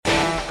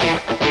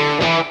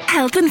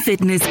Health and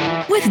Fitness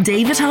with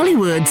David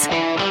Hollywood.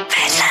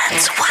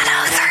 Midlands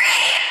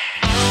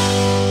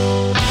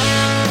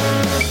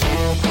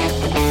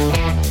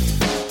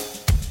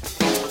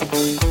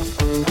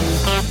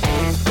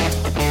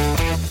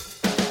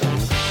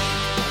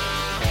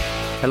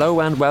Hello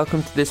and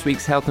welcome to this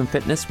week's Health and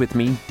Fitness with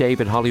me,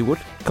 David Hollywood.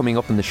 Coming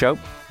up on the show,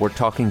 we're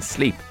talking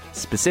sleep,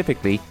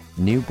 specifically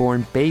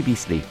newborn baby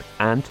sleep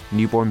and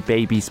newborn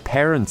babies'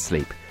 parents'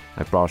 sleep.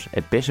 I've brought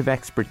a bit of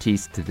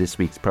expertise to this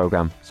week's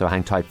programme, so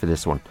hang tight for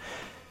this one.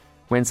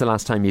 When's the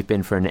last time you've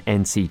been for an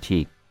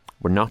NCT?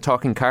 We're not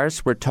talking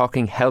cars, we're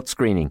talking health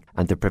screening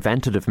and the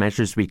preventative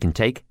measures we can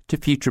take to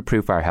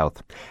future-proof our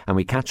health. And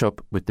we catch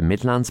up with the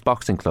Midlands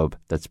Boxing Club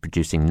that's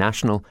producing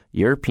national,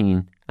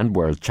 European and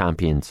world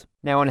champions.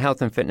 Now on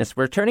Health and Fitness,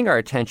 we're turning our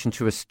attention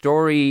to a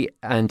story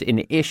and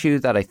an issue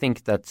that I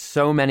think that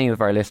so many of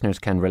our listeners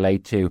can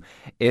relate to.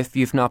 If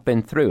you've not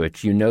been through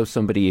it, you know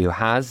somebody who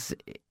has.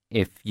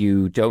 If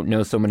you don't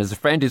know someone as a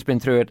friend who's been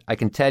through it, I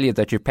can tell you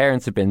that your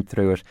parents have been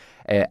through it.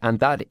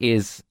 And that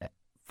is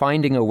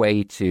finding a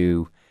way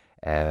to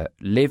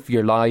live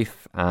your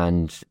life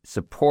and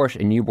support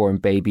a newborn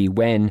baby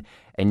when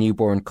a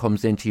newborn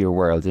comes into your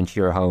world, into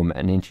your home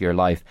and into your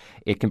life.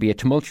 It can be a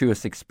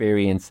tumultuous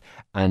experience,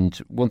 and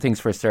one thing's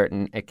for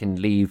certain, it can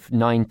leave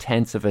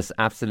 9/10 of us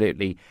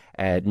absolutely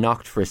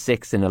knocked for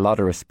six in a lot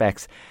of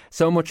respects.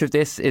 So much of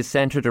this is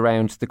centred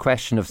around the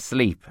question of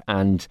sleep,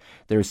 and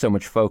there is so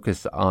much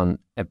focus on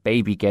a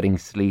baby getting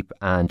sleep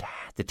and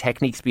the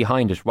techniques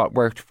behind it, what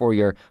worked for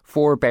your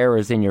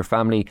forebearers in your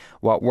family,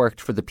 what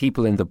worked for the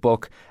people in the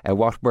book,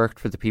 what worked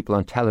for the people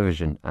on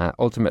television.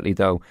 Ultimately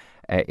though,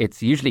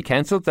 it's usually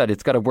counselled that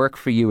it's got to work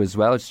for you as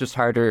well. It's just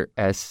harder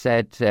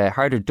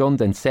done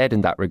than said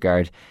in that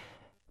regard.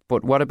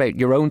 But what about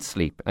your own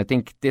sleep? I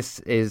think this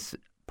is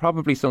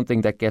probably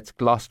something that gets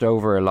glossed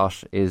over a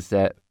lot, is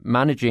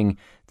managing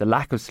the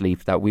lack of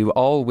sleep that we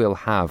all will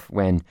have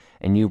when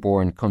a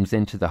newborn comes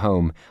into the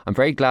home. I'm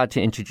very glad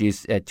to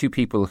introduce two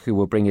people who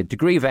will bring a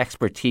degree of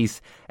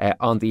expertise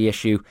on the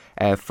issue.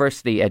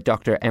 Firstly,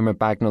 Dr. Emma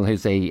Bagnall,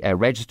 who's a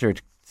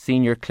registered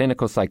senior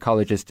clinical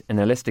psychologist, an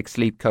holistic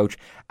sleep coach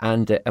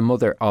and a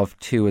mother of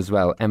two as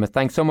well. Emma,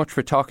 thanks so much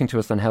for talking to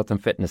us on Health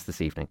and Fitness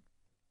this evening.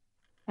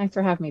 Thanks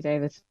for having me,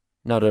 David.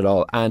 Not at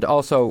all. And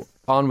also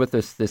on with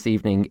us this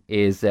evening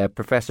is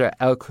Professor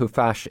Elk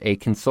Hufash, a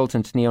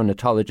consultant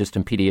neonatologist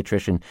and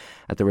paediatrician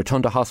at the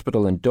Rotunda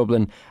Hospital in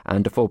Dublin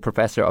and a full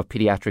Professor of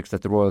Paediatrics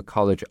at the Royal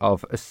College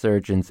of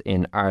Surgeons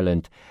in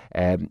Ireland.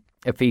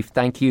 Afif,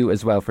 thank you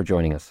as well for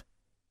joining us.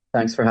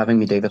 Thanks for having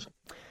me, David.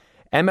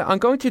 Emma, I'm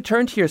going to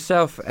turn to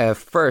yourself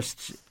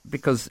first,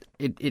 because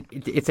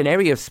it's an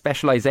area of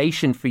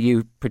specialisation for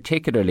you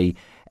particularly,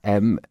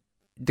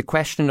 the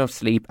question of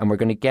sleep, and we're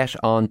going to get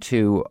on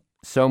to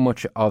so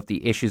much of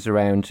the issues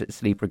around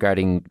sleep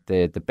regarding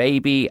the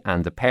baby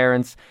and the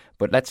parents,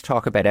 but let's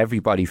talk about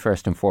everybody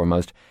first and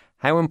foremost.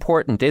 How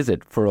important is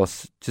it for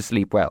us to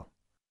sleep well?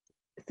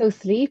 So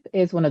sleep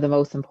is one of the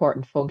most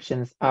important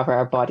functions of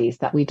our bodies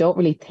that we don't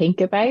really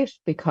think about,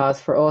 because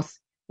for us,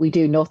 we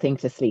do nothing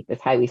to sleep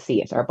is how we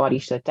see it. Our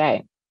bodies shut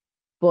down.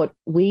 But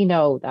we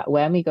know that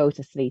when we go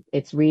to sleep,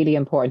 it's really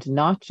important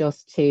not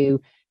just to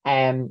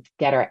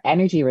get our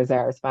energy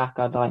reserves back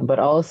online, but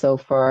also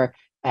for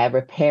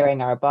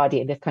repairing our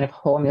body and this kind of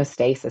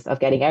homeostasis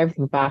of getting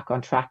everything back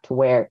on track to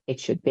where it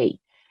should be.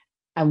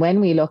 And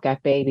when we look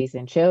at babies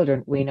and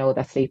children, we know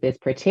that sleep is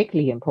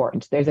particularly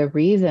important. There's a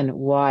reason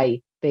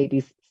why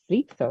babies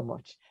sleep so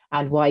much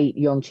and why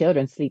young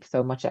children sleep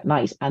so much at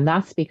night. And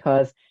that's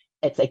because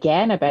it's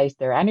again about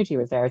their energy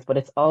reserves, but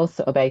it's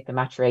also about the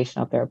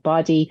maturation of their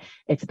body.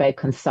 It's about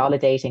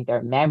consolidating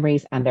their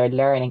memories and their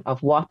learning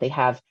of what they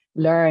have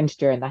learned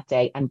during that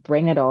day and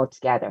bring it all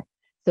together.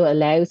 So it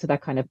allows for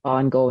that kind of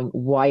ongoing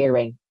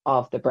wiring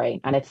of the brain.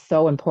 And it's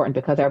so important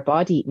because our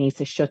body needs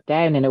to shut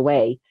down in a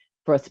way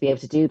for us to be able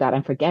to do that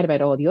and forget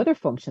about all the other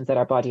functions that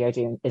our body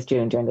is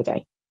doing during the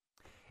day.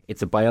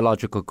 It's a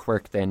biological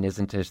quirk then,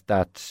 isn't it,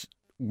 that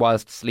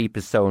whilst sleep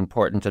is so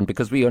important, and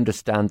because we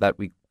understand that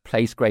we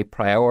place great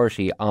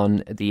priority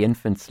on the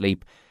infant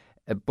sleep,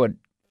 but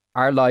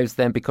our lives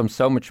then become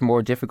so much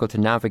more difficult to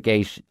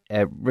navigate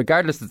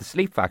regardless of the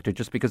sleep factor,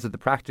 just because of the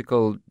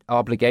practical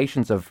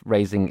obligations of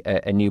raising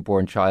a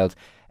newborn child.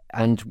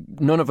 And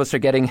none of us are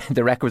getting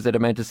the requisite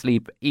amount of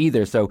sleep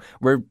either. So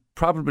we're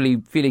probably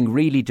feeling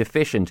really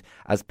deficient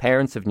as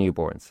parents of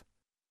newborns.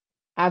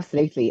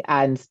 Absolutely.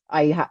 And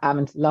I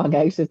am long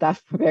out of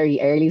that very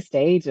early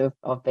stage of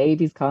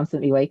babies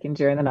constantly waking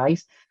during the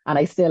night. And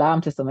I still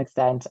am to some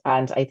extent.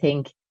 And I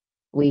think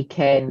we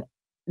can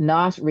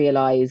not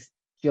realise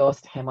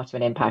just how much of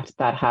an impact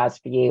that has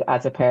for you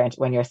as a parent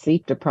when you're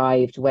sleep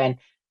deprived, when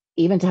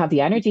even to have the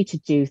energy to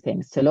do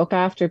things, to look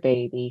after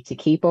baby, to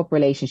keep up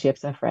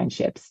relationships and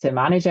friendships, to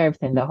manage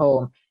everything in the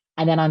home.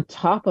 And then on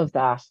top of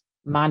that,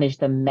 manage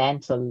the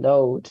mental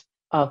load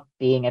of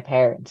being a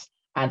parent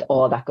and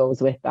all that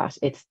goes with that.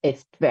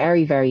 It's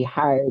very, very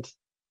hard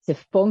to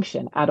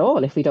function at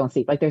all if we don't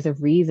sleep. Like, there's a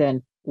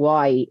reason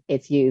why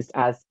it's used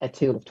as a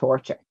tool of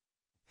torture.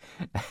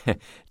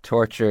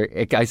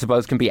 Torture, I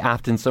suppose, can be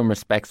apt in some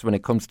respects when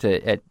it comes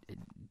to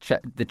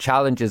the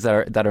challenges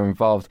that are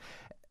involved.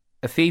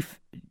 Afif,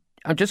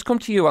 I'll just come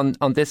to you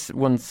on this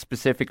one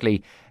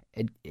specifically.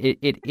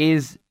 It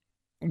is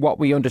what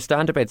we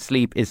understand about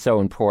sleep is so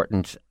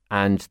important,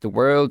 and the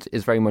world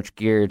is very much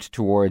geared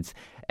towards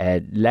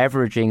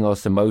leveraging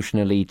us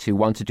emotionally to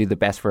want to do the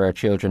best for our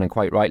children, and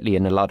quite rightly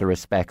in a lot of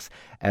respects.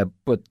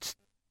 But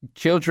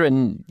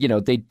children,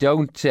 they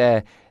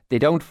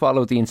don't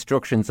follow the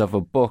instructions of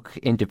a book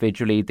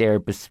individually. They're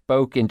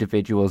bespoke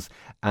individuals,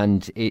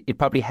 and it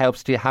probably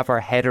helps to have our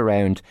head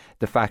around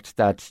the fact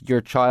that your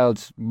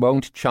child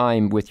won't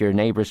chime with your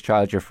neighbour's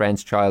child, your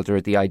friend's child,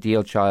 or the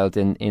ideal child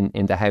in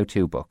the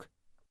how-to book.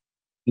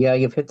 Yeah,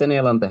 you've hit the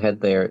nail on the head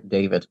there,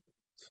 David.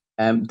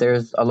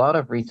 There's a lot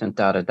of recent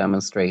data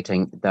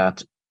demonstrating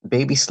that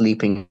baby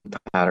sleeping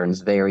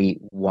patterns vary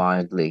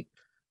wildly.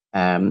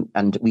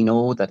 And we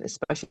know that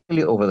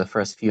especially over the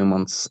first few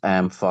months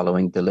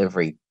following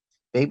delivery,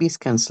 babies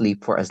can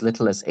sleep for as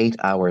little as 8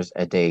 hours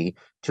a day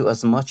to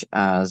as much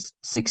as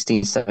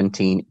 16,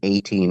 17,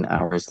 18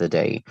 hours a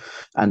day.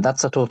 And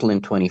that's a total in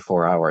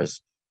 24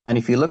 hours. And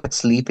if you look at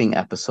sleeping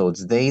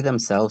episodes, they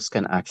themselves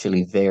can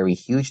actually vary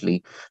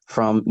hugely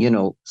from,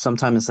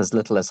 sometimes as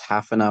little as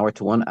half an hour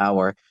to 1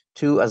 hour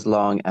to as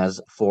long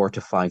as 4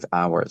 to 5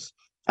 hours.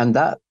 And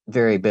that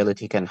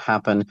variability can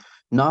happen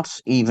not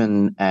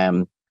even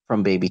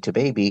from baby to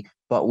baby,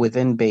 but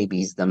within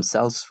babies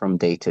themselves from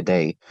day to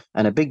day.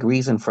 And a big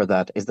reason for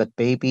that is that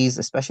babies,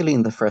 especially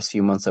in the first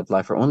few months of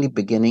life, are only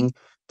beginning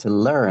to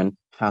learn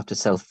how to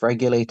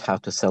self-regulate, how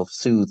to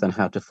self-soothe, and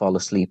how to fall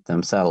asleep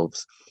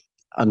themselves.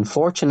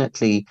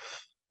 Unfortunately,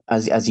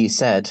 as you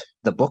said,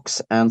 the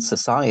books and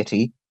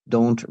society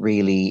don't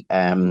really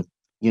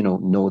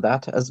know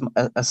that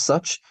as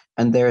such.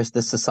 And there's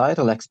the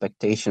societal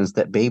expectations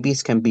that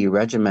babies can be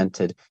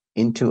regimented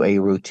into a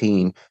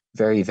routine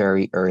very,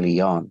 very early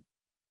on.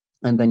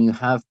 And then you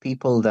have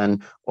people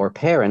then, or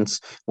parents,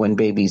 when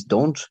babies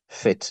don't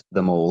fit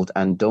the mold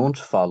and don't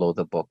follow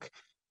the book,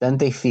 then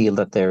they feel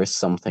that there is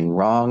something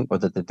wrong, or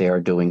that they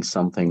are doing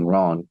something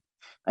wrong.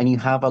 And you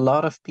have a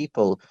lot of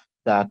people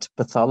that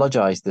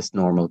pathologize this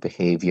normal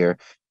behavior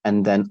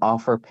and then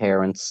offer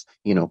parents,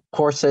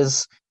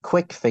 courses,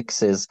 quick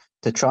fixes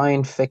to try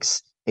and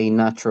fix a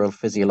natural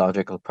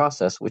physiological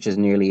process, which is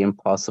nearly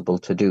impossible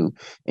to do.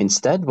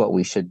 Instead, what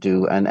we should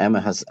do, and Emma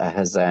has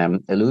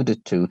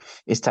alluded to,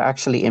 is to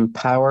actually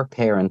empower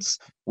parents,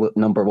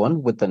 number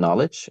one, with the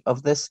knowledge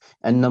of this,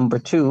 and number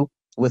two,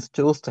 with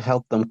tools to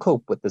help them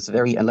cope with this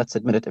very, and let's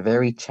admit it,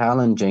 very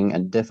challenging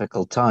and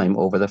difficult time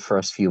over the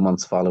first few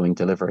months following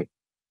delivery.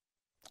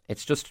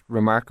 It's just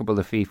remarkable,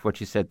 Afif, what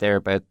you said there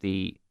about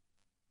the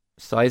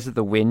size of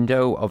the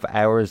window of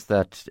hours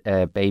that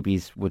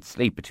babies would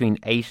sleep, between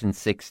 8 and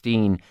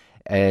 16.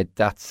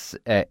 That's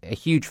a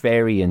huge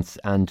variance,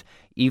 and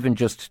even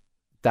just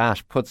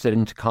that puts it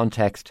into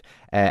context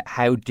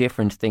how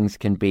different things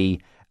can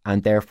be,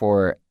 and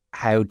therefore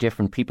how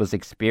different people's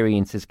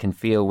experiences can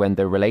feel when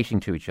they're relating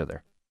to each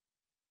other.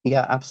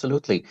 Yeah,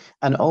 absolutely.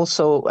 And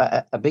also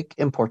a big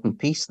important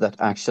piece that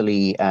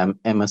actually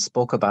Emma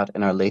spoke about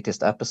in our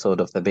latest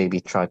episode of the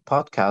Baby Tribe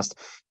podcast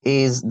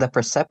is the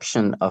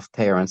perception of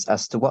parents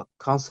as to what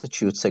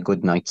constitutes a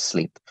good night's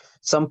sleep.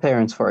 Some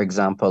parents, for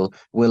example,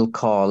 will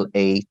call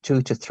a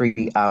 2 to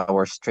 3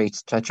 hour straight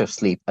stretch of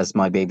sleep as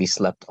my baby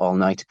slept all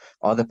night.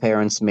 Other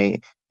parents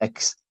may,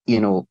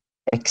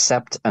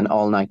 accept an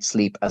all-night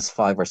sleep as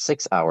 5 or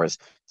 6 hours.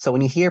 So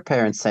when you hear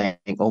parents saying,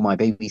 "Oh, my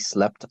baby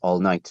slept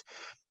all night,"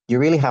 you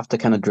really have to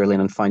kind of drill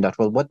in and find out,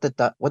 well, what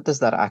does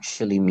that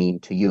actually mean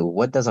to you?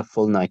 What does a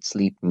full night's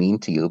sleep mean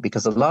to you?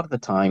 Because a lot of the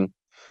time,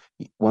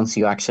 once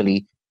you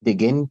actually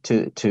dig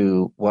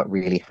into what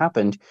really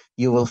happened,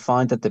 you will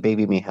find that the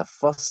baby may have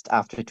fussed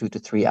after 2 to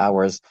 3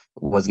 hours,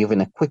 was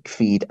given a quick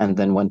feed, and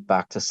then went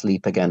back to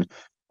sleep again.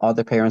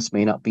 Other parents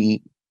may not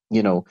be,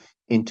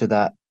 into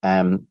that,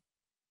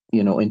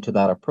 into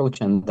that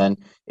approach. And then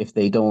if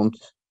they don't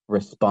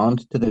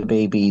respond to the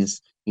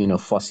baby's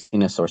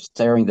fussiness or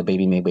staring, the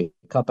baby may wake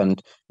up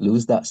and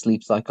lose that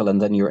sleep cycle,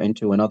 and then you're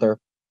into another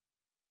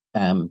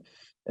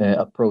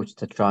approach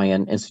to try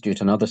and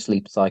institute another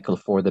sleep cycle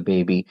for the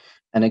baby.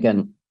 And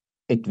again,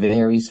 it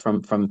varies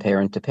from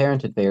parent to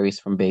parent. It varies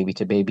from baby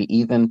to baby.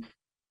 Even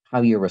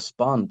how you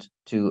respond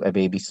to a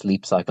baby's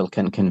sleep cycle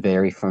can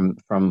vary from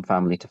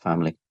family to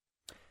family.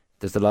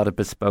 There's a lot of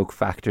bespoke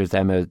factors,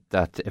 Emma,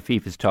 that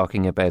Afif is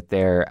talking about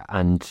there.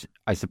 And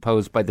I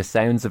suppose by the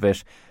sounds of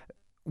it,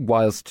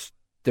 whilst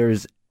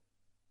there's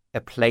a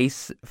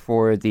place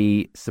for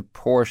the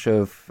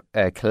supportive,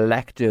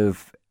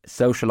 collective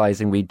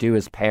socialising we do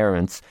as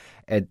parents,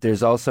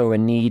 there's also a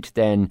need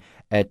then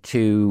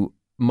to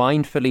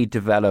mindfully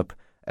develop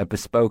a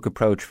bespoke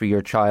approach for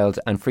your child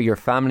and for your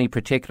family,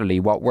 particularly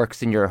what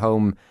works in your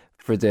home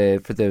for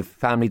the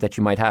family that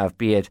you might have,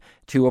 be it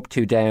 2 up,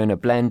 2 down, a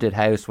blended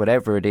house,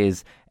 whatever it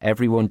is.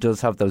 Everyone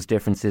does have those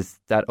differences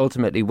that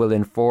ultimately will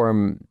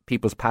inform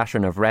people's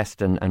pattern of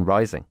rest and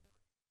rising.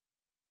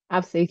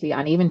 Absolutely.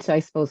 And even to, I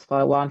suppose,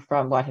 follow on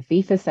from what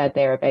Afifa said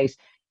there about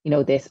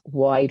this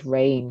wide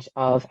range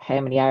of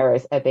how many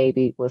hours a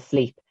baby will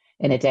sleep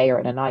in a day or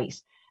in a night.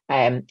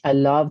 A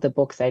lot of the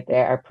books out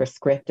there are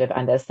prescriptive,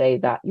 and they'll say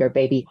that your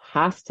baby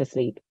has to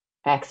sleep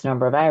X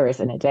number of hours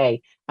in a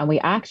day. And we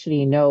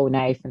actually know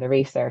now from the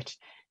research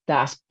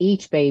that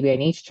each baby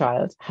and each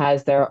child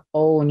has their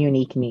own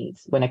unique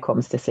needs when it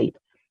comes to sleep.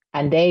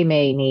 And they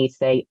may need,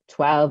 say,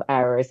 12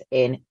 hours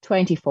in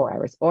 24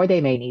 hours, or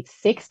they may need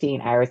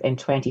 16 hours in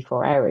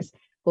 24 hours.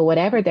 But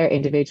whatever their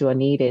individual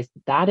need is,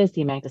 that is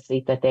the amount of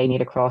sleep that they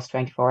need across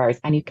 24 hours.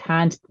 And you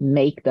can't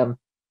make them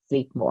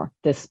sleep more,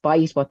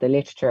 despite what the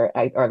literature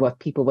or what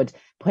people would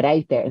put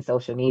out there in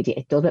social media.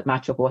 It doesn't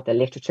match up what the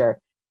literature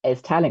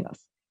is telling us.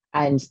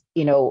 And,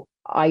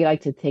 I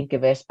like to think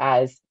of it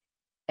as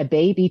a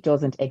baby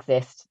doesn't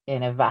exist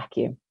in a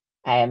vacuum.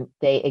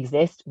 They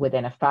exist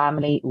within a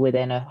family,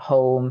 within a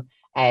home,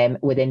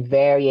 within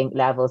varying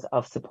levels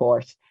of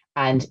support.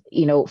 And,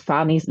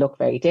 families look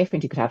very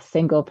different. You could have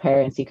single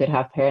parents, you could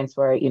have parents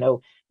where,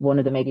 one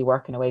of them may be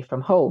working away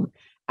from home.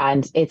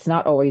 And it's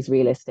not always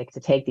realistic to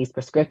take these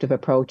prescriptive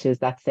approaches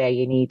that say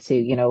you need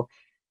to,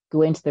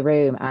 go into the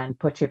room and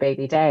put your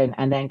baby down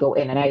and then go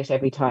in and out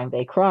every time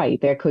they cry.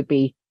 There could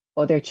be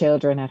other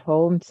children at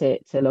home to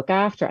look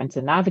after and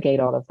to navigate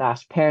all of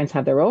that. Parents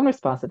have their own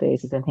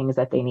responsibilities and things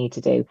that they need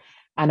to do.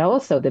 And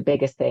also the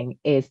biggest thing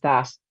is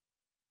that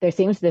there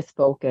seems this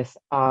focus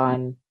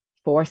on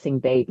forcing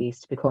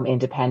babies to become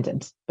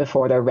independent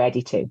before they're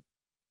ready to,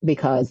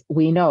 because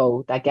we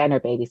know that getting our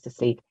babies to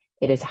sleep,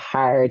 it is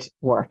hard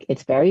work.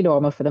 It's very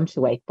normal for them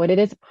to wake, but it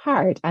is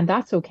hard, and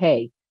that's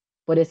okay.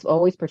 But it's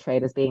always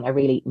portrayed as being a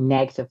really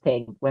negative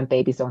thing when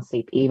babies don't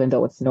sleep, even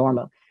though it's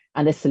normal.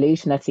 And the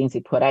solution that seems to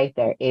be put out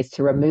there is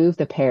to remove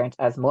the parent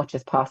as much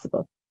as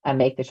possible and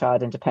make the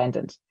child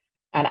independent.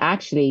 And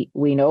actually,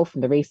 we know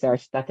from the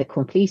research that the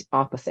complete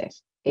opposite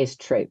is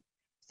true.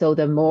 So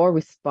the more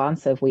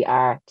responsive we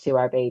are to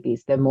our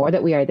babies, the more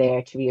that we are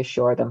there to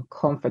reassure them,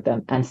 comfort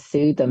them, and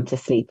soothe them to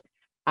sleep.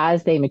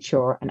 As they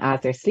mature and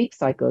as their sleep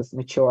cycles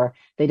mature,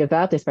 they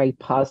develop this very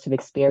positive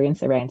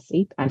experience around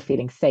sleep and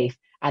feeling safe,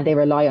 and they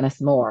rely on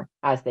us more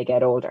as they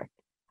get older.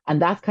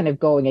 And that's kind of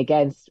going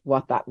against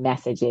what that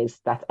message is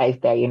that's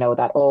out there,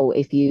 that,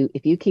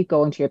 if you keep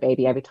going to your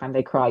baby every time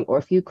they cry, or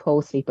if you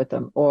co-sleep with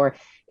them, or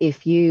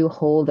if you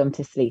hold them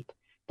to sleep,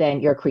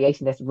 then you're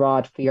creating this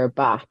rod for your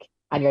back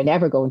and you're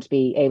never going to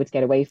be able to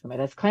get away from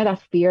it. It's kind of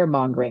that fear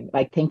mongering,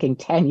 like thinking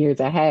 10 years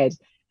ahead.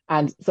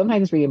 And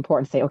sometimes it's really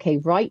important to say, okay,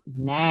 right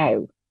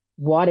now,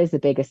 what is the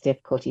biggest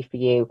difficulty for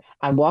you?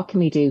 And what can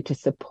we do to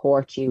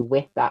support you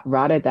with that,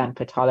 rather than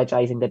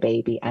pathologizing the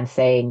baby and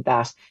saying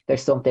that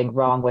there's something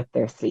wrong with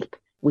their sleep?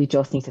 We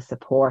just need to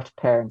support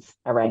parents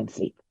around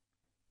sleep.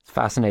 It's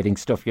fascinating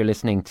stuff. You're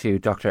listening to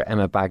Dr.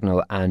 Emma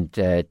Bagnall and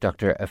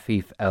Dr.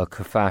 Afif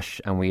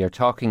El-Koufash, and we are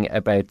talking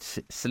about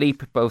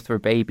sleep, both for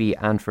baby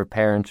and for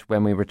parent.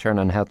 When we return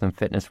on Health and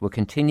Fitness, we'll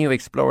continue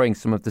exploring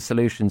some of the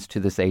solutions to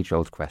this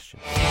age-old question.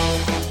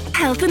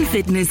 Health and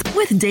Fitness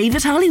with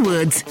David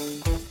Hollywoods.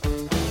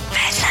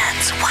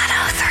 Midlands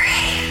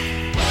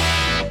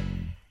 103.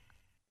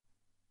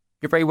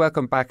 You're very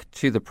welcome back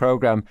to the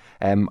programme.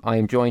 I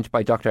am joined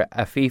by Dr.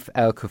 Afif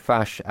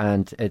El-Koufash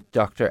and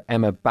Dr.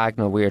 Emma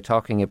Bagnall. We are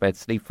talking about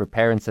sleep for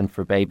parents and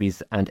for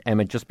babies. And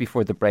Emma, just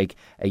before the break,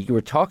 you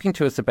were talking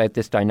to us about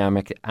this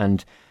dynamic,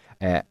 and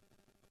I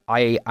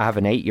have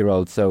an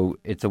 8-year-old, so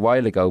it's a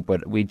while ago,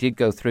 but we did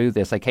go through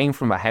this. I came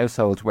from a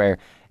household where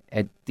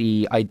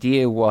the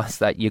idea was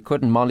that you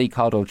couldn't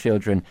mollycoddle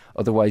children,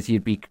 otherwise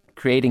you'd be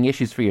creating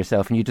issues for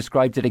yourself, and you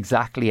described it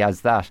exactly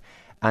as that.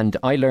 And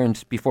I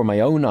learned before my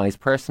own eyes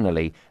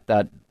personally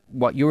that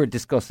what you were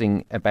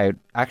discussing about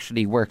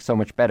actually works so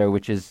much better,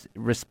 which is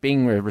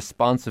being a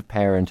responsive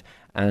parent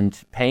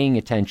and paying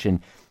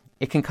attention.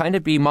 It can kind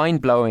of be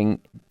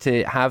mind-blowing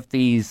to have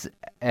these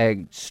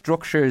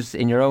structures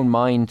in your own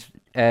mind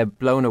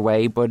blown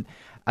away, but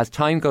as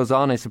time goes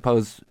on, I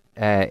suppose,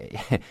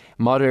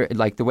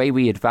 like the way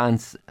we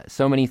advance,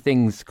 so many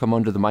things come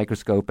under the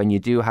microscope, and you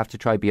do have to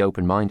try to be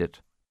open-minded.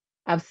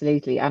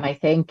 Absolutely. And I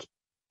think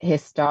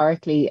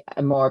historically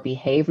a more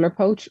behavioural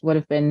approach would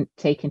have been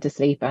taken to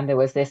sleep, and there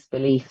was this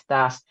belief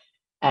that,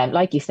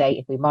 like you say,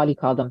 if we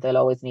mollycoddle them, they'll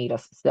always need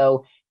us.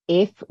 So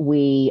if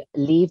we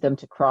leave them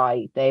to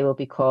cry, they will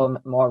become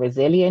more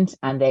resilient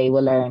and they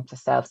will learn to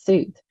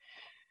self-soothe.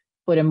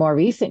 But in more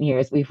recent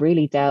years, we've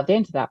really delved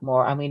into that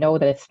more, and we know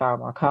that it's far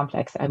more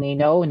complex. And we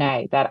know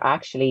now that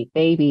actually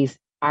babies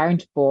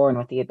aren't born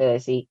with the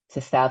ability to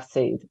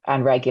self-soothe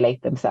and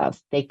regulate themselves.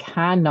 They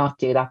cannot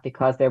do that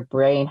because their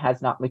brain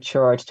has not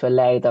matured to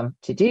allow them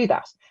to do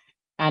that.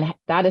 And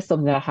that is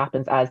something that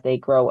happens as they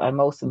grow. And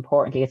most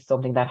importantly, it's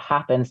something that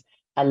happens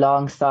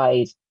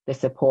alongside the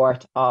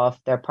support of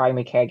their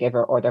primary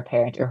caregiver or their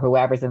parent or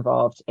whoever's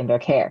involved in their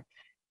care.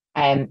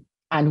 And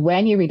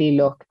when you really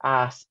look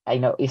at,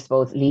 I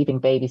suppose, leaving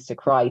babies to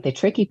cry, the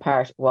tricky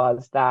part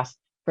was that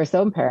for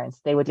some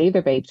parents, they would leave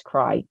their baby to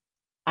cry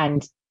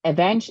and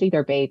eventually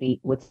their baby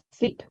would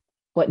sleep.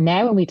 But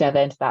now when we delve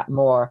into that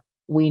more,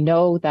 we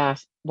know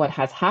that what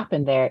has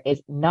happened there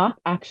is not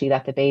actually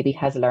that the baby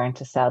has learned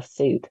to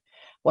self-soothe,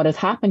 What has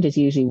happened is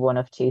usually one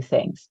of two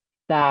things,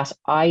 that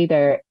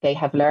either they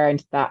have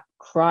learned that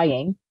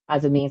crying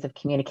as a means of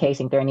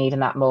communicating their need in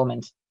that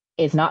moment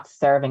is not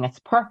serving its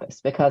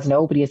purpose because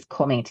nobody is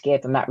coming to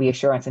give them that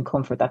reassurance and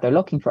comfort that they're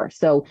looking for.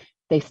 So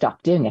they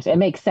stop doing it. It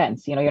makes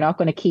sense. You're not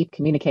going to keep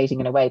communicating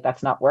in a way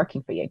that's not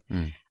working for you.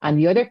 And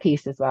the other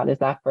piece as well is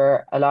that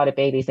for a lot of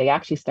babies, they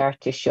actually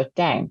start to shut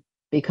down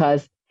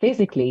because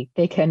physically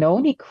they can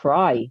only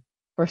cry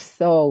for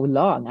so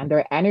long and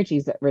their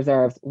energy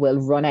reserves will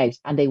run out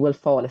and they will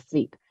fall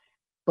asleep.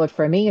 But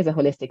for me as a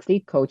holistic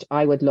sleep coach,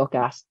 I would look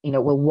at,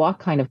 well, what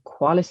kind of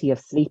quality of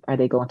sleep are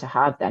they going to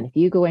have then? If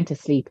you go into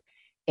sleep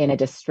in a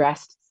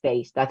distressed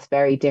state, that's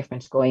very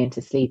different to going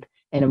into sleep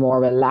in a more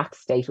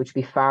relaxed state, which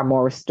would be far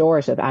more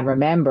restorative. And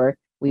remember,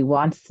 we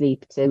want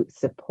sleep to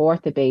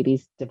support the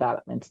baby's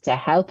development, to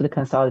help the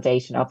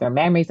consolidation of their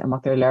memories and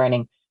what they're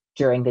learning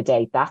during the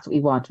day. That's what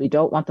we want. We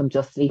don't want them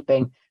just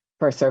sleeping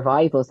for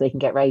survival so they can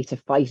get ready to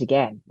fight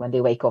again when they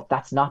wake up.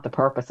 That's not the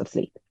purpose of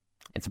sleep.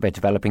 It's about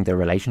developing their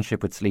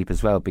relationship with sleep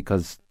as well,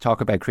 because talk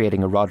about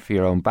creating a rod for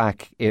your own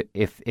back.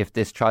 If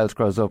this child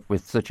grows up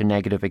with such a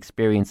negative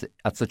experience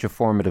at such a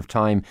formative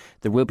time,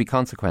 there will be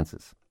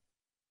consequences.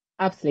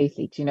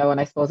 Absolutely. And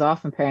I suppose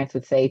often parents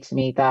would say to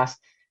me that,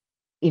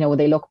 when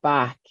they look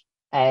back,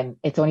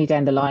 it's only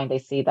down the line they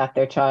see that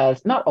their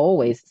child, not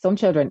always, some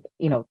children,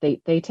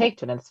 they take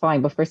to it and it's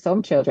fine. But for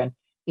some children,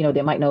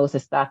 they might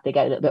notice that they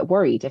get a little bit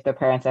worried if their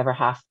parents ever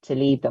have to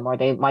leave them, or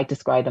they might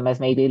describe them as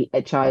maybe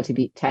a child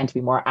who tend to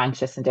be more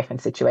anxious in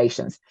different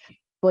situations.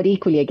 But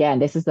equally, again,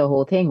 this is the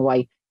whole thing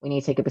why we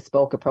need to take a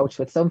bespoke approach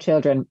with some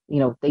children.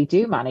 They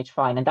do manage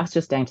fine, and that's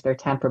just down to their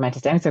temperament,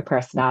 it's down to their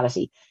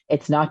personality.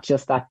 It's not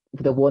just that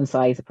the one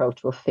size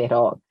approach will fit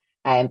all.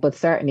 But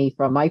certainly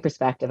from my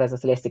perspective as a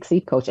holistic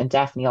sleep coach, and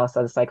definitely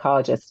also as a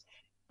psychologist,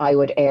 I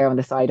would err on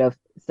the side of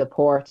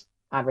support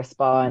and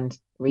respond,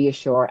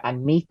 reassure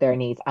and meet their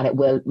needs, and it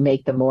will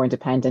make them more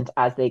independent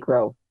as they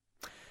grow.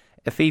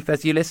 Afif,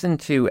 as you listen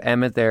to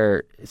Emma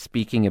there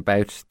speaking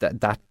about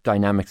that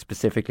dynamic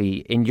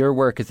specifically, in your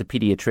work as a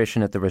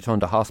paediatrician at the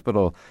Rotunda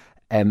Hospital,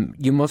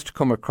 you must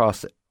come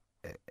across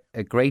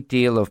a great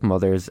deal of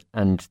mothers,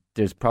 and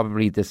there's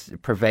probably this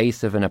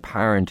pervasive and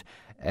apparent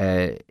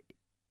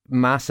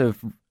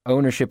massive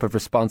ownership of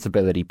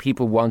responsibility.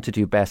 People want to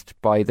do best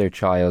by their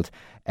child.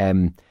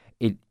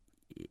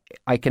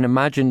 I can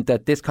imagine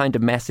that this kind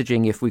of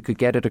messaging, if we could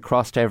get it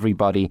across to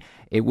everybody,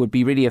 it would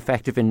be really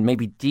effective in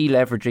maybe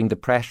deleveraging the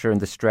pressure and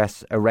the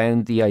stress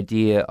around the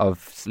idea of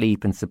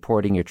sleep and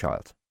supporting your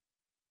child.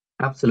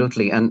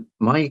 Absolutely. And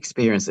my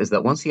experience is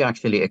that once you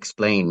actually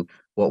explain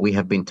what we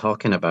have been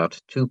talking about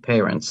to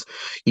parents,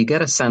 you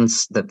get a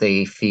sense that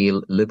they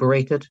feel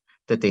liberated,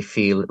 that they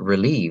feel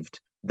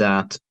relieved,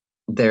 that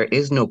there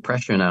is no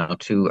pressure now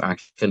to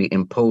actually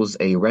impose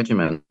a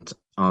regimen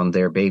on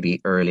their baby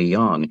early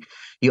on.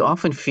 You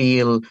often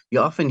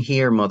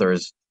hear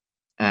mothers,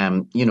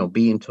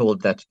 being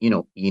told that,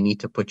 you need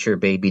to put your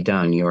baby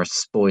down. You're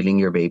spoiling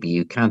your baby.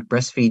 You can't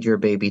breastfeed your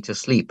baby to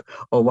sleep.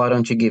 Or why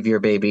don't you give your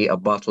baby a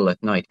bottle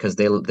at night because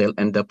they'll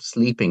end up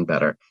sleeping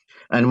better.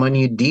 And when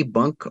you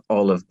debunk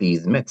all of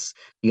these myths,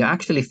 you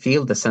actually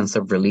feel the sense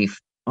of relief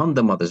on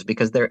the mothers,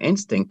 because their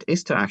instinct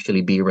is to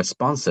actually be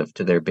responsive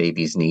to their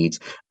baby's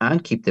needs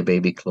and keep the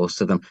baby close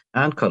to them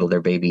and cuddle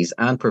their babies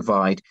and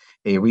provide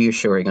a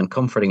reassuring and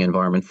comforting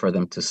environment for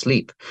them to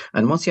sleep.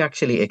 And once you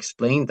actually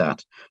explain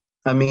that,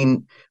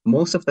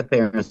 most of the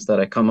parents that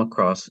I come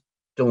across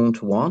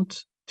don't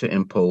want to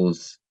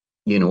impose,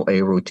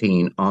 a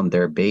routine on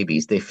their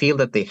babies. They feel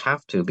that they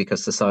have to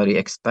because society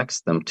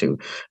expects them to.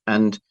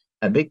 And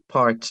a big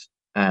part,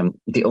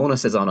 the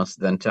onus is on us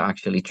then to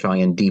actually try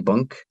and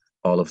debunk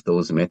all of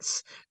those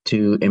myths,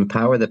 to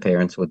empower the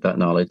parents with that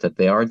knowledge that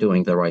they are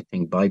doing the right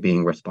thing by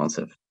being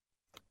responsive.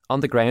 On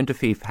the ground,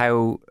 Afif,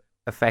 how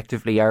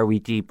effectively are we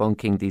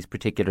debunking these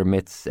particular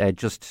myths?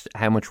 Just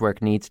how much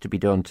work needs to be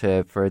done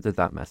to further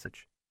that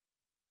message?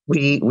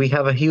 We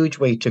have a huge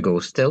way to go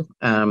still.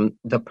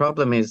 The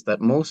problem is that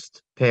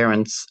most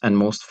parents and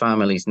most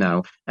families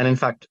now, and in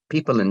fact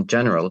people in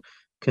general,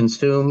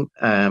 obtain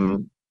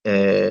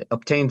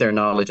their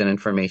knowledge and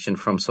information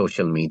from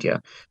social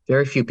media.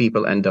 Very few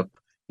people end up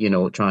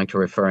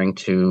referring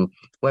to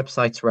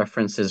websites,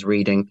 references,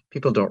 reading.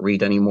 People don't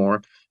read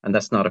anymore. And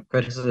that's not a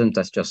criticism.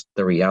 That's just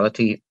the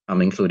reality.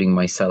 I'm including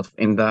myself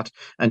in that.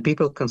 And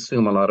people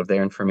consume a lot of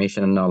their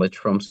information and knowledge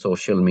from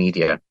social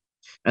media.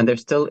 And there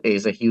still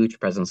is a huge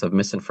presence of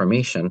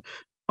misinformation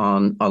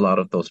on a lot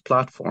of those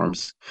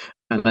platforms.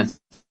 And I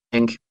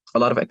think a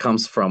lot of it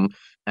comes from,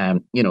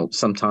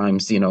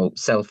 sometimes,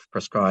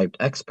 self-prescribed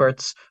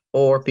experts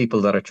or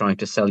people that are trying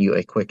to sell you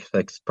a quick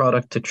fix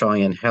product to try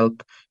and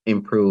help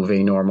improve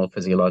a normal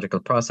physiological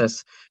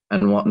process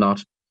and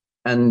whatnot.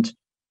 And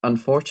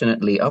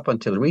unfortunately, up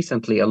until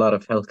recently, a lot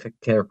of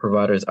healthcare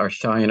providers are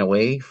shying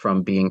away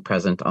from being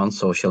present on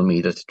social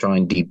media to try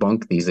and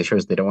debunk these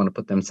issues. They don't want to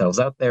put themselves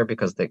out there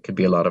because there could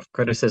be a lot of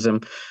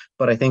criticism.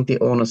 But I think the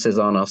onus is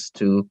on us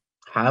to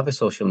have a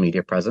social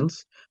media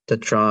presence to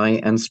try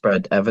and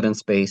spread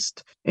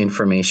evidence-based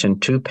information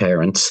to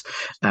parents,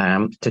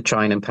 to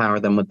try and empower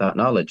them with that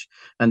knowledge.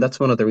 And that's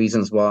one of the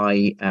reasons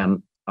why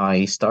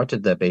I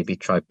started the Baby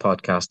Tribe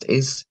podcast,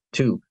 is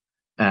to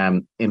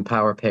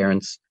empower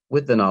parents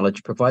with the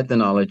knowledge, provide the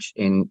knowledge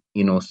in,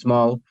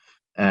 small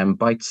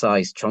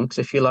bite-sized chunks,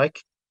 if you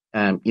like,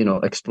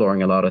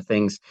 exploring a lot of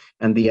things.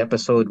 And the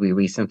episode we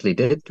recently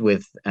did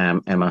with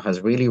Emma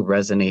has really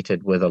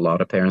resonated with a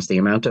lot of parents. The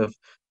amount of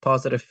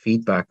positive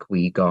feedback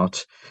we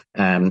got,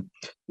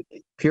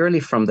 purely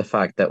from the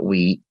fact that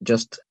we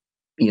just,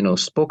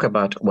 spoke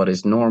about what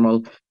is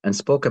normal and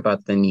spoke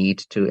about the need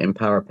to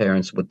empower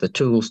parents with the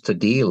tools to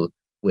deal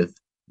with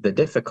the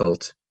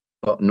difficult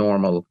but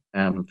normal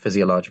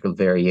physiological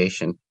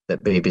variation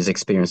that babies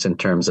experience in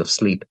terms of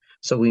sleep.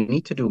 So we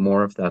need to do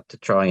more of that to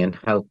try and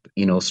help,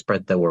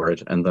 spread the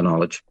word and the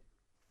knowledge.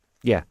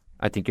 Yeah,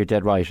 I think you're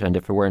dead right. And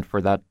if it weren't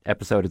for that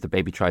episode of the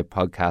Baby Tribe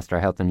podcast, our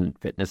health and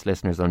fitness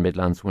listeners on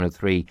Midlands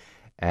 103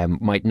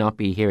 might not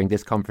be hearing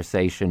this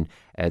conversation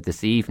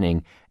this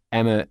evening.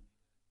 Emma,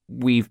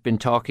 we've been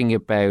talking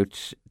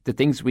about the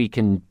things we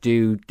can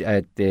do.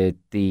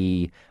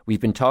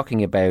 We've been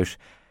talking about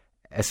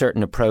a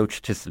certain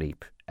approach to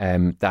sleep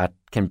that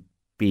can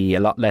be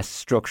a lot less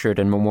structured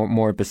and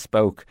more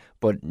bespoke.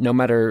 But no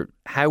matter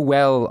how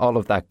well all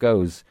of that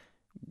goes,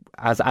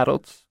 as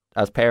adults,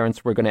 as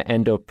parents, we're going to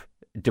end up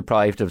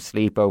deprived of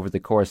sleep over the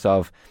course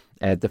of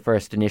the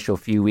first initial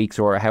few weeks,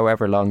 or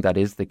however long that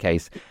is the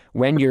case.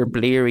 When you're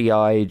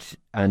bleary-eyed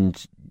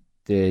and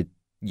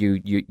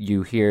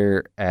you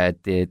hear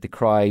the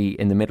cry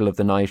in the middle of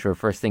the night or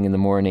first thing in the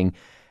morning,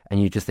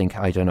 and you just think,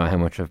 I don't know how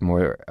much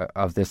more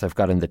of this I've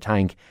got in the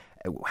tank.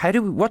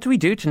 What do we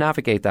do to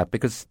navigate that?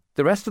 Because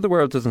the rest of the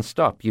world doesn't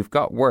stop. You've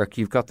got work,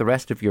 you've got the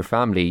rest of your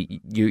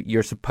family.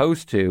 You're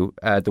supposed to,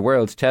 the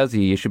world tells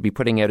you should be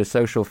putting out a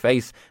social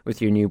face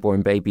with your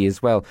newborn baby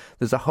as well.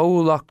 There's a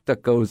whole lot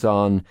that goes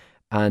on,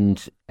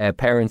 and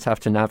parents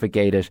have to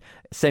navigate it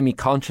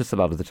semi-conscious a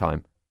lot of the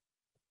time.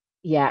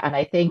 Yeah, and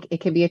I think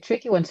it can be a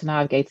tricky one to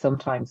navigate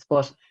sometimes,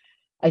 but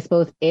I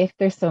suppose if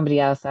there's somebody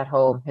else at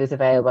home who's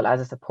available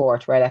as a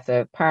support, whether that's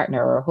a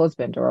partner or a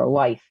husband or a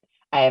wife,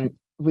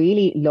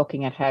 really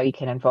looking at how you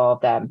can involve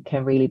them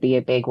can really be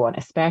a big one,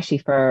 especially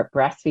for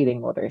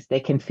breastfeeding mothers. They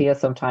can feel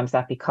sometimes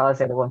that because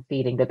they're the one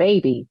feeding the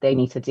baby, they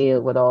need to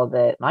deal with all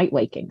the night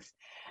wakings.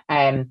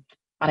 And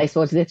I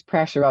suppose this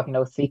pressure of,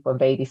 sleep when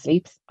baby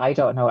sleeps, I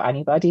don't know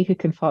anybody who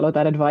can follow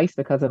that advice,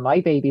 because when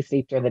my baby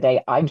sleeps during the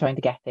day, I'm trying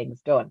to get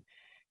things done.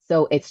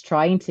 So it's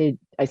trying to,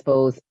 I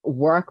suppose,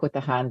 work with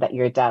the hand that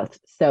you're dealt.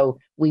 So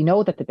we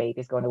know that the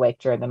baby is going to wake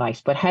during the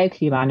night, but how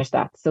can you manage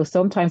that? So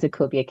sometimes it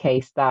could be a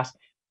case that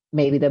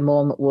maybe the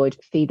mum would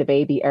feed the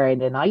baby early in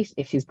the night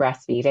if she's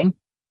breastfeeding,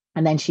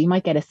 and then she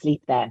might get a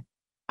sleep then.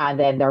 And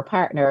then their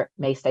partner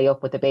may stay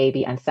up with the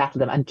baby and settle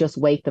them and just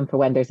wake them for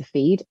when there's a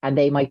feed, and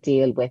they might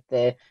deal with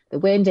the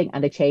winding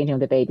and the changing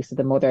of the baby so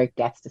the mother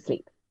gets to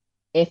sleep.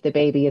 If the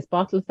baby is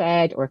bottle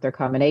fed or if they're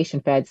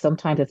combination fed,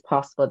 sometimes it's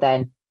possible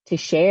then to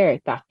share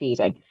that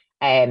feeding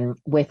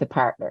with a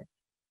partner.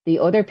 The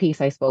other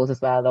piece, I suppose,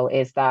 as well, though,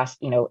 is that,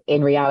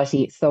 in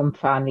reality, some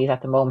families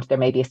at the moment, there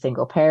may be a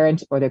single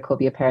parent, or there could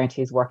be a parent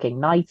who's working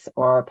nights,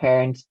 or a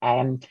parent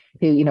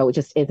who,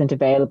 just isn't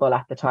available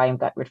at the time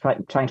that we're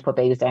trying to put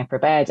babies down for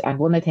bed. And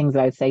one of the things that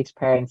I would say to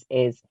parents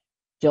is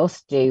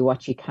just do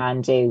what you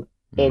can do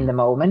in the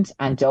moment,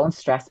 and don't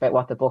stress about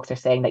what the books are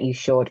saying that you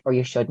should or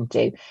you shouldn't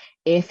do.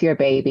 If your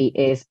baby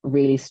is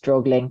really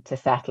struggling to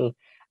settle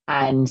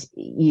and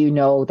you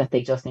know that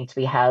they just need to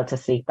be held to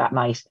sleep that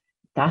night,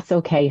 that's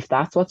okay. If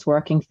that's what's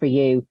working for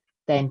you,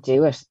 then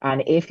do it.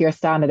 And if you're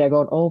standing there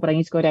going, oh, but I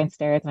need to go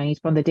downstairs and I need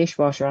to put on the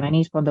dishwasher and I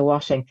need to put on the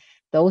washing,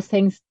 those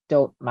things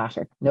don't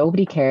matter.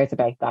 Nobody cares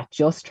about that.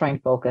 Just try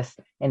and focus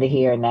in the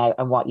here and now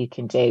and what you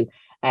can do.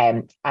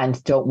 And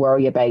don't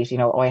worry about,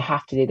 oh, I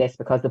have to do this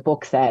because the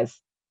book says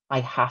I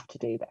have to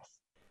do this.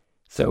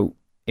 So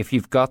if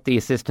you've got the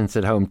assistance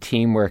at home,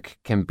 teamwork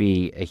can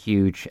be a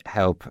huge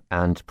help.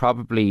 And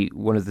probably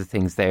one of the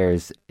things there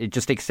is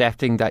just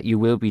accepting that you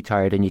will be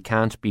tired and you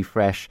can't be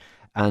fresh,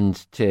 and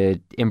to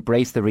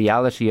embrace the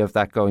reality of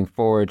that going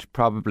forward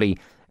probably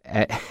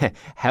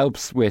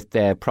helps with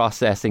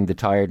processing the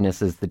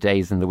tiredness as the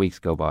days and the weeks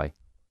go by.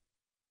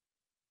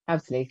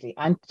 Absolutely.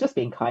 And just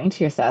being kind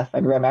to yourself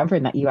and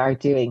remembering that you are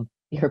doing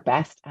your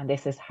best, and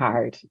this is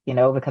hard,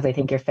 because I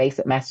think you're faced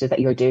with messages that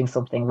you're doing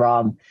something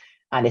wrong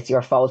and it's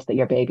your fault that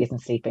your baby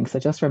isn't sleeping. So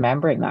just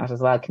remembering that as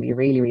well can be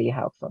really, really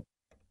helpful.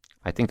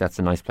 I think that's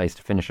a nice place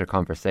to finish our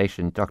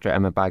conversation. Dr.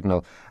 Emma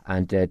Bagnall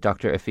and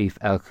Dr. Afif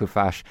El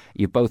Koufash,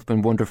 you've both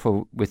been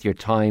wonderful with your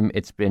time.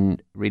 It's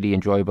been really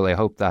enjoyable. I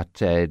hope that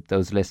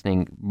those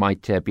listening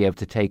might be able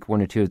to take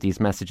one or two of these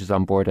messages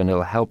on board, and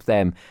it'll help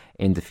them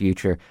in the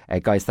future.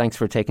 Guys, thanks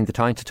for taking the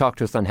time to talk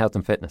to us on health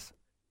and fitness.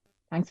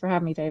 Thanks for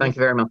having me, David. Thank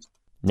you very much.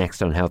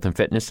 Next on Health and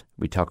Fitness,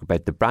 we talk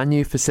about the brand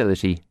new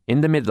facility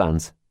in the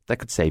Midlands that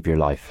could save your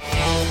life.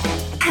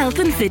 Health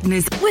and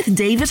Fitness with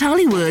David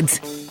Hollywoods.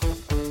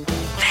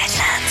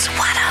 Midlands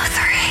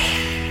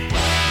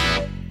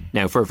 103.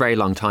 Now, for a very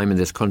long time in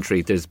this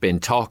country, there's been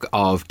talk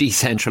of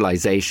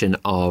decentralisation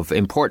of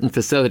important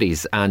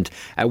facilities. And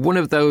one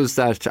of those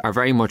that are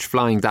very much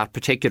flying that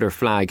particular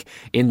flag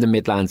in the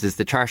Midlands is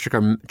the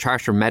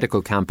Charter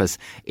Medical Campus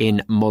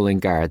in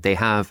Mullingar. They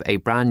have a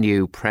brand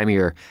new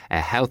premier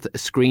health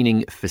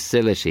screening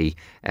facility,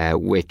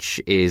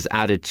 which is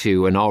added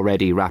to an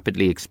already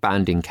rapidly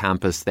expanding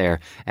campus there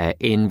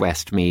in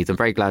Westmeath. I'm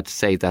very glad to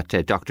say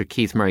that Dr.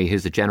 Keith Murray,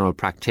 who's a general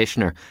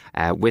practitioner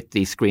with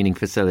the screening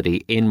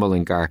facility in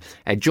Mullingar,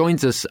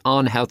 joins us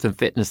on Health and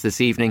Fitness this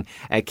evening.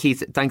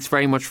 Keith, thanks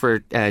very much for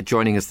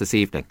joining us this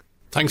evening.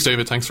 Thanks,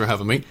 David. Thanks for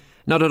having me.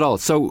 Not at all.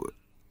 So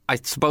I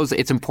suppose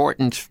it's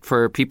important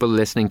for people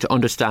listening to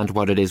understand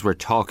what it is we're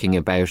talking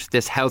about.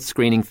 This health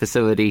screening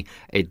facility,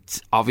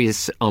 it's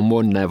obvious on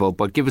one level,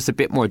 but give us a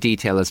bit more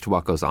detail as to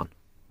what goes on.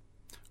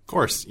 Of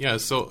course, yeah.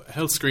 So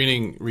health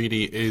screening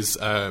really is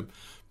a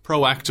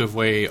proactive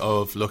way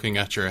of looking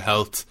at your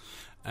health.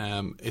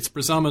 It's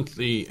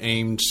predominantly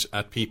aimed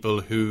at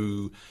people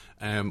who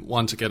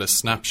want to get a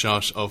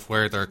snapshot of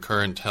where their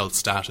current health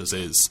status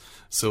is.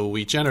 So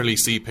we generally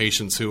see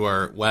patients who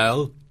are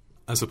well,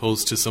 as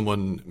opposed to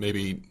someone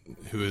maybe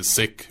who is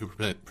sick, who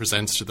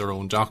presents to their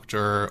own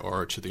doctor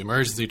or to the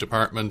emergency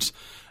department.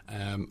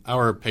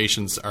 Our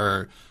patients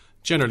are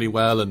generally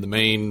well in the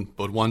main,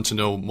 but want to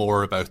know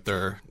more about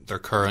their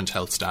current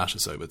health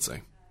status, I would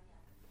say.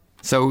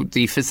 So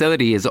the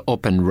facility is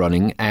up and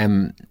running.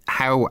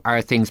 How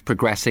are things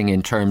progressing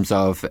in terms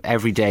of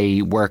everyday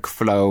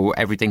workflow?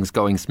 Everything's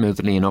going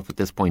smoothly enough at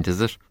this point,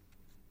 is it?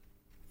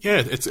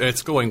 Yeah,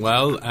 it's going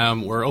well.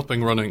 We're up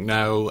and running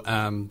now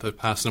the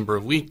past number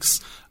of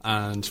weeks,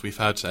 and we've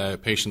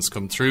had patients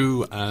come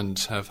through and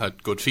have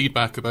had good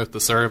feedback about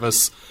the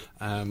service.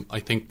 I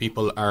think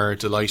people are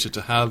delighted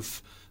to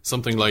have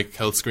something like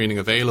health screening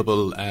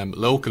available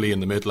locally in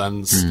the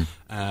Midlands,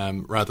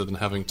 rather than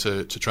having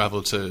to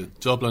travel to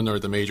Dublin or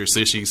the major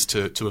cities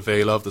to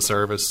avail of the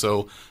service.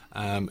 So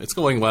it's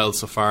going well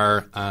so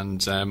far,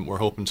 and we're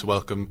hoping to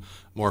welcome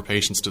more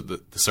patients to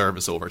the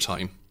service over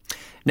time.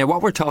 Now,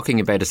 what we're talking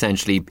about,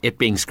 essentially, it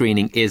being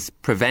screening, is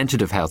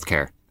preventative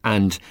healthcare.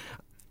 And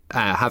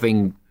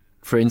having,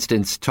 for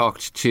instance,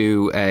 talked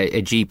to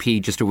a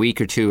GP just a week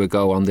or two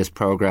ago on this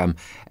programme,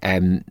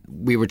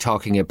 we were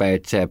talking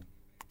about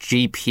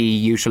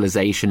GP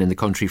utilisation in the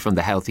country from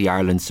the Healthy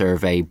Ireland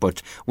survey.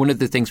 But one of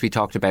the things we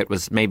talked about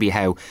was maybe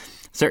how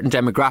certain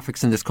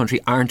demographics in this country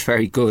aren't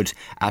very good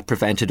at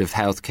preventative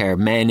healthcare,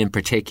 men in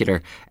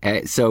particular.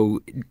 So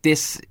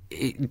this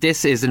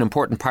is an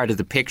important part of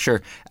the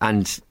picture,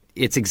 and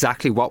it's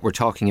exactly what we're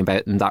talking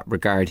about in that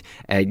regard.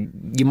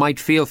 You might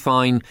feel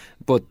fine,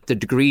 but the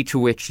degree to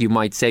which you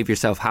might save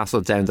yourself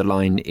hassle down the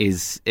line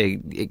is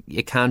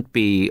it can't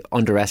be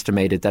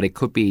underestimated that it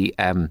could be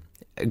a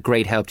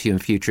great help to you in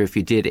future if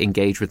you did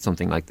engage with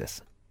something like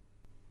this.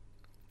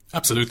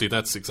 Absolutely,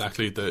 that's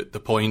exactly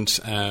the point.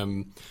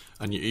 And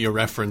you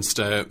referenced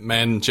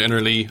men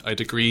generally. I'd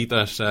agree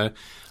that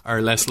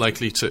are less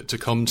likely to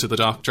come to the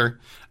doctor.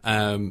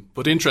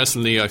 But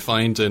interestingly, I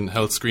find in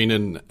health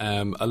screening,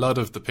 a lot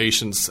of the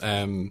patients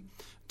tend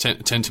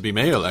to be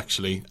male,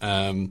 actually.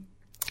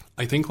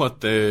 I think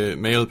what the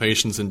male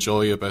patients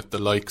enjoy about the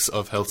likes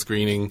of health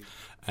screening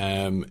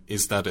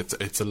is that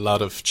it's a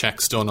lot of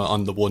checks done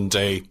on the one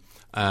day.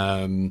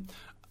 And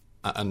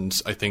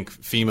I think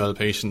female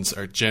patients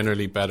are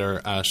generally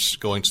better at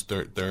going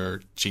to their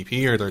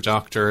GP or their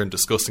doctor and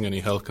discussing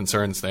any health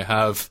concerns they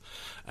have.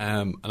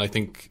 And I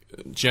think,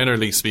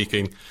 generally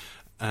speaking,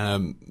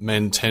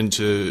 men tend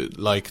to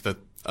like that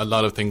a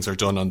lot of things are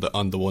done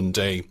on the one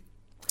day.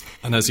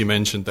 And as you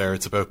mentioned there,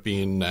 it's about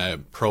being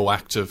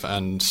proactive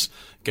and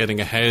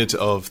getting ahead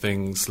of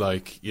things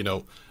like,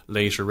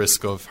 later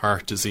risk of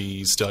heart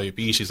disease,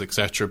 diabetes,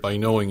 etc., by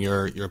knowing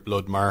your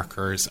blood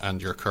markers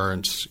and your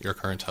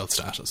current health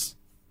status.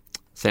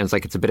 Sounds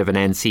like it's a bit of an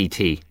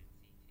NCT.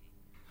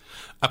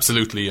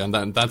 Absolutely, and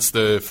that's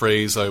the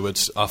phrase I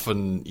would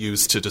often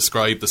use to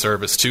describe the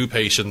service to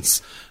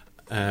patients.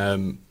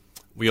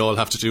 We all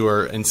have to do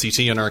our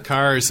NCT in our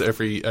cars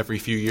every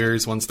few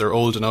years once they're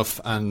old enough,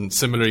 and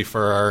similarly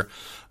for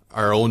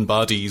our own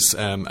bodies,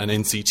 an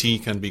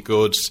NCT can be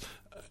good,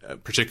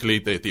 particularly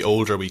the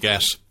older we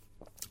get.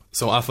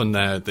 So often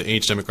the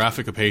age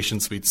demographic of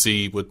patients we'd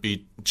see would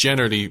be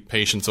generally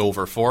patients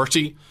over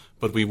 40,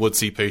 but we would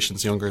see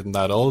patients younger than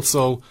that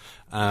also.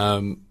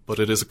 But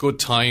it is a good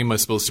time, I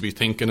suppose, to be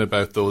thinking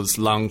about those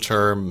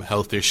long-term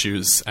health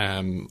issues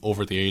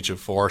over the age of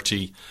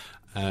 40.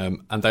 And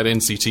that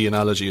NCT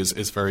analogy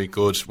is very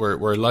good.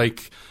 We're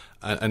like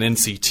an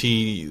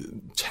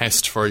NCT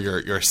test for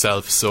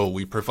yourself. So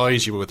we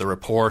provide you with a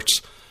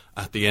report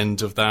at the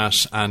end of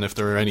that. And if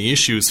there are any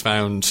issues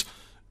found,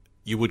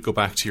 you would go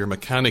back to your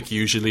mechanic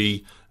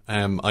usually,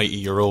 i.e.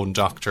 your own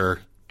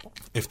doctor,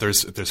 if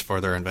there's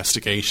further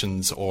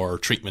investigations or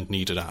treatment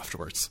needed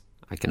afterwards.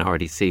 I can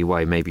already see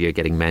why maybe you're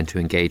getting men to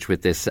engage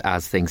with this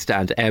as things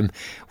stand.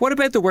 What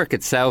about the work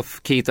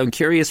itself, Keith? I'm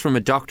curious from a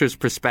doctor's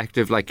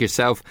perspective like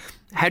yourself,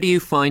 how do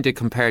you find it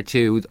compared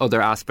to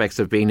other aspects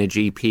of being a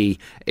GP?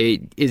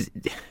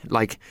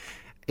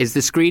 Is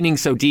the screening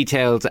so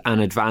detailed and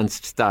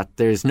advanced that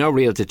there's no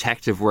real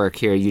detective work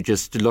here? You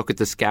just look at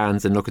the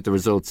scans and look at the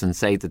results and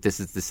say that this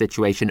is the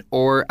situation?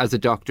 Or as a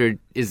doctor,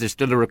 is there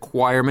still a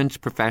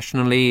requirement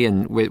professionally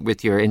and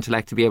with your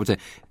intellect to be able to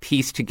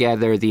piece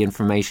together the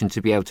information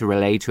to be able to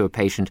relay to a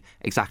patient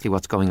exactly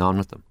what's going on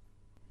with them?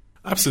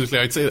 Absolutely.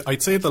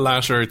 I'd say the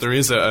latter. There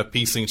is a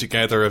piecing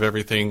together of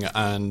everything,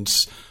 and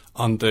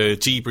on the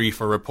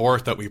debrief or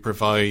report that we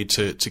provide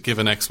to give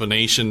an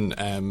explanation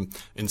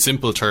in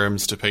simple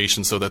terms to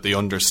patients so that they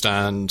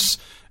understand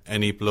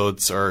any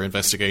bloods or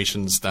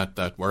investigations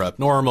that were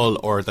abnormal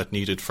or that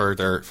needed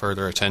further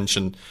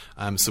attention.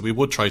 So we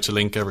would try to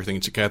link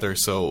everything together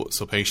so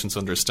patients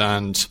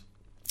understand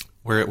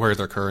where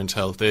their current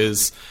health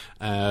is.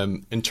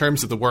 In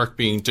terms of the work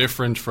being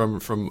different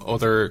from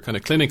other kind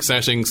of clinic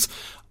settings,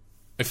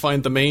 I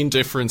find the main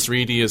difference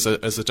really as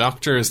a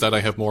doctor is that I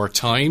have more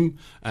time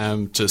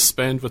to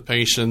spend with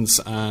patients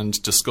and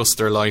discuss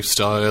their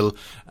lifestyle,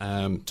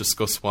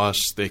 discuss what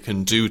they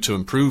can do to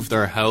improve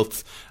their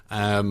health,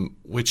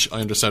 which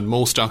I understand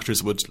most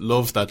doctors would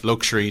love that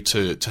luxury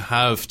to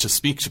have to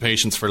speak to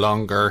patients for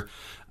longer.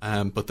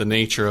 But the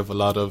nature of a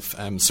lot of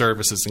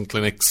services and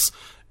clinics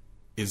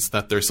is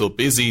that they're so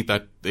busy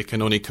that they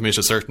can only commit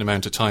a certain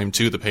amount of time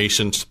to the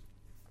patient.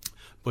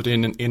 But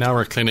in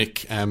our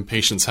clinic,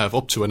 patients have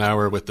up to an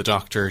hour with the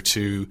doctor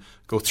to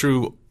go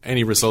through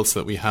any results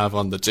that we have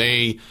on the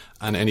day,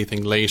 and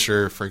anything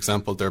later, for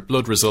example, their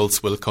blood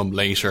results will come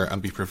later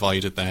and be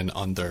provided then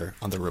on their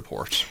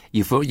report.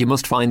 You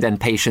must find then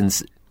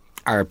patients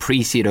are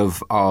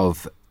appreciative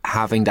of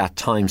having that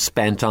time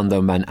spent on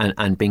them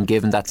and being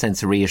given that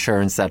sense of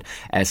reassurance that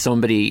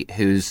somebody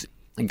who's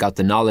got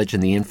the knowledge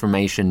and the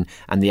information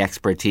and the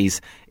expertise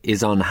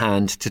is on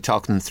hand to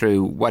talk them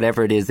through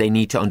whatever it is they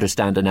need to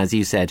understand, and as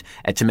you said,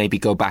 to maybe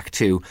go back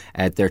to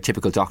their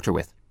typical doctor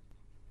with.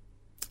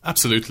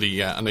 Absolutely,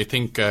 yeah. And I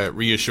think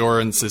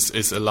reassurance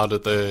is a lot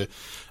of the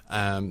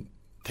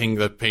thing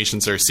that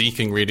patients are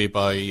seeking really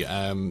by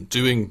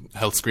doing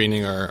health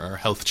screening or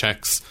health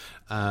checks.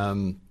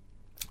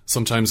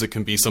 Sometimes it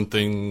can be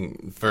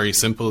something very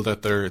simple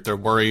that they're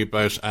worried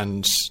about,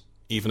 and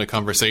even a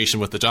conversation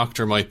with the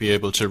doctor might be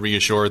able to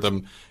reassure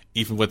them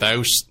even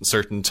without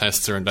certain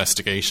tests or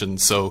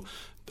investigations. So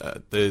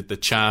the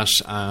chat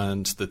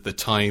and the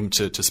time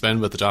to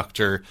spend with the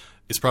doctor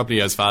is probably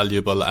as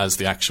valuable as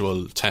the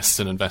actual tests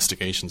and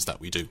investigations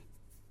that we do.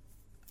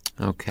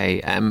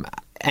 Okay.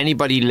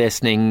 Anybody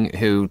listening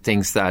who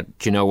thinks that,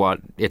 you know what,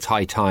 it's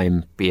high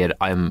time, be it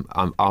I'm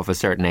of a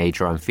certain age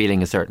or I'm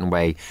feeling a certain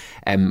way,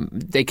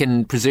 they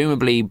can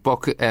presumably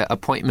book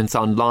appointments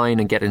online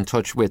and get in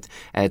touch with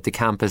the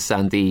campus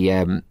and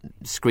the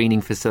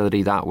screening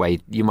facility that way.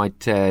 You might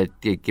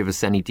give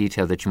us any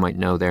detail that you might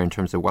know there in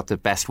terms of what the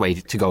best way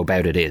to go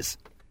about it is.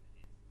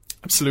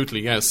 Absolutely,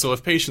 yes. So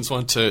if patients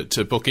want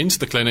to book into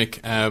the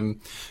clinic,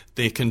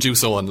 they can do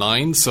so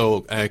online.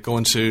 So go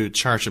into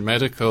Charter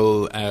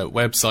Medical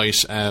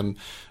website.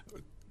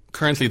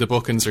 Currently the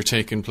bookings are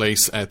taking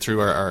place through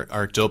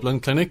our Dublin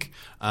clinic.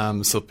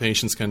 So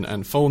patients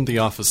can phone the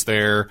office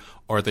there,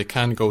 or they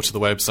can go to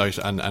the website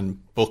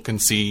and book and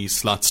see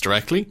slots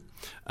directly.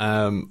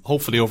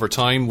 Hopefully over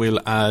time we'll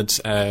add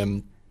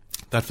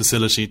that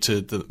facility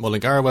to the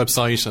Mullingar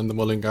website and the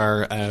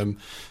Mullingar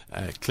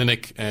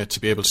clinic to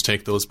be able to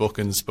take those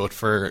bookings. But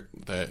for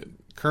the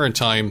current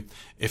time,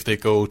 if they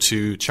go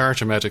to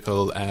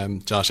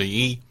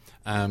chartermedical.ie,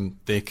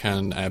 they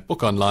can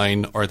book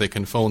online, or they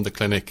can phone the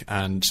clinic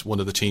and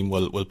one of the team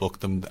will book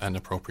them an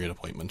appropriate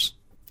appointment.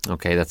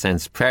 Okay, that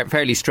sounds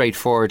fairly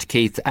straightforward,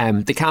 Keith.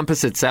 The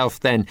campus itself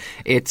then,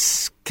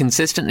 it's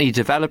consistently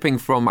developing.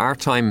 From our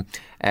time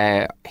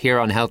here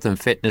on Health and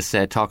Fitness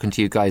talking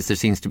to you guys, there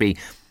seems to be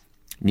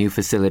new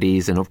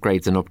facilities and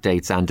upgrades and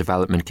updates and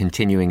development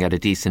continuing at a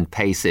decent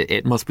pace.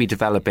 It must be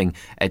developing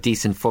a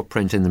decent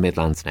footprint in the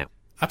Midlands now.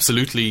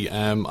 Absolutely.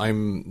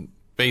 I'm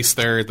based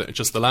there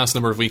just the last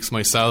number of weeks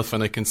myself,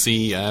 and I can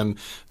see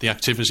the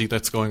activity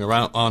that's going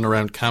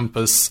around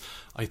campus.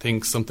 I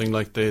think something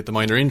like the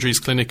minor injuries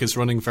clinic is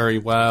running very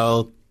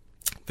well.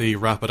 The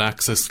rapid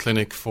access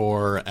clinic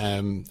for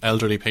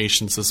elderly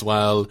patients as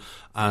well,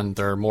 and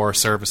there are more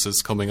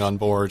services coming on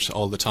board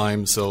all the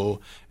time. So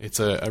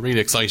it's a really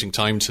exciting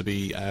time to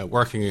be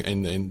working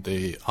in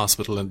the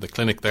hospital and the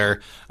clinic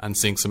there, and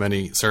seeing so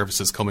many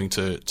services coming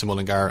to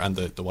Mullingar and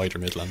the wider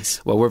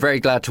Midlands. Well, we're very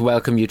glad to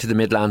welcome you to the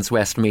Midlands,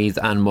 Westmeath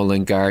and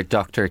Mullingar,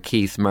 Dr.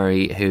 Keith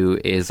Murray, who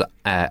is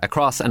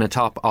across and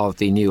atop of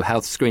the new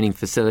health screening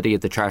facility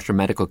at the Charter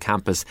Medical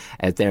campus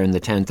there in the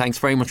town. Thanks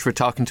very much for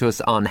talking to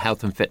us on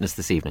Health and Fitness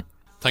this evening.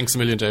 Thanks a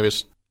million,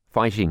 David.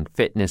 Fighting,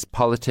 fitness,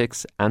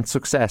 politics and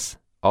success.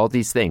 All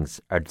these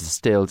things are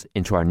distilled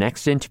into our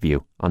next interview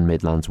on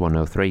Midlands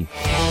 103.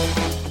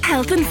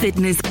 Health and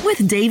Fitness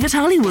with David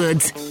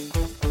Hollywoods.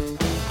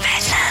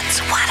 Midlands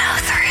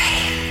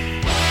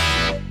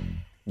 103.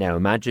 Now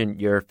imagine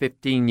you're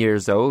 15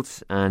 years old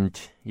and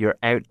you're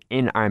out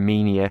in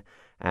Armenia.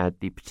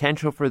 The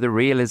potential for the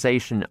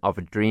realisation of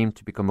a dream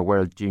to become a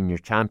world junior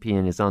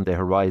champion is on the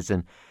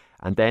horizon.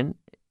 And then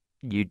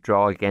you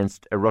draw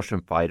against a Russian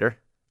fighter.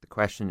 The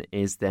question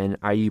is then,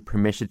 are you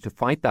permitted to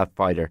fight that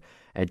fighter?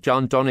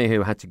 John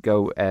Donoghue had to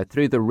go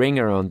through the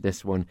ringer on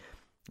this one.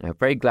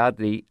 Very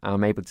gladly,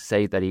 I'm able to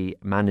say that he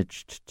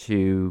managed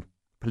to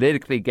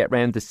politically get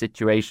round the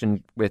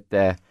situation with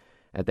the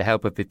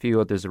help of a few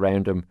others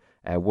around him,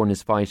 won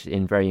his fight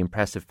in very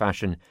impressive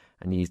fashion,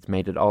 and he's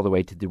made it all the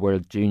way to the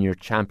World Junior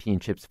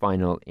Championships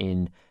final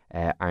in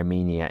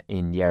Armenia,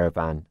 in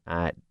Yerevan.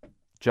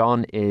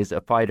 John is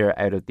a fighter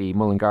out of the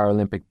Mullingar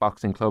Olympic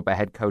Boxing Club. A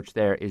head coach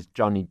there is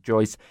Johnny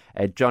Joyce.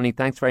 Johnny,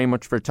 thanks very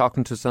much for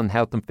talking to us on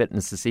health and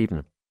fitness this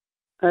evening.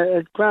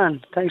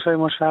 Grand, thanks very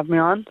much for having me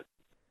on.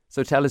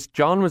 So tell us,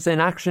 John was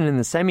in action in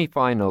the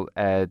semi-final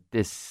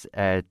this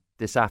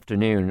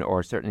afternoon,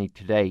 or certainly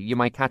today. You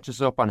might catch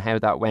us up on how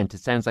that went. It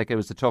sounds like it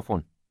was a tough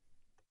one.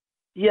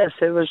 Yes,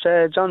 it was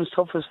John's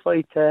toughest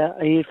fight.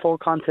 He had 4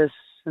 contests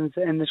in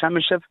the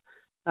championship,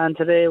 and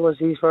today it was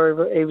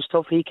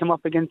tough. He came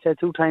up against a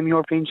 2-time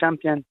European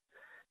champion.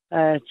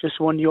 Just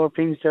won the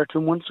Europeans there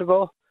 2 months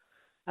ago.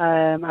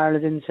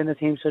 Ireland didn't send a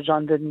team, so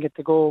John didn't get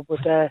to go.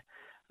 But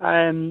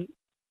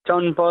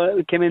John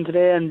came in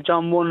today, and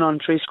John won on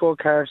 3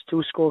 scorecards.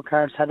 2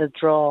 scorecards had a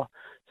draw,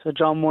 so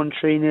John won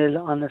 3-0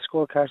 on the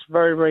scorecards.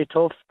 Very, very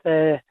tough.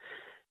 They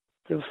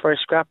were very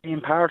scrappy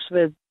in parts of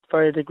it.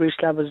 The grease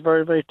slab was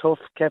very, very tough.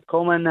 Kept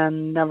coming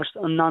and never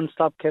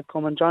non-stop kept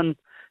coming. John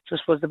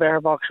just was the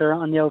better boxer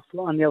on the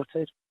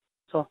outside.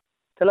 So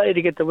delighted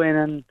to get the win,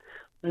 and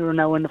we were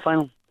now in the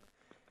final.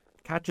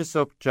 Catch us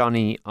up,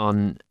 Johnny,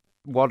 on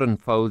what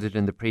unfolded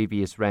in the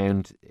previous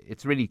round.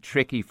 It's really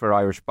tricky for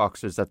Irish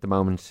boxers at the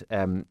moment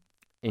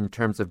in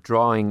terms of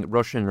drawing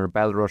Russian or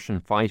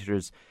Belarusian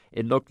fighters.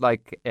 It looked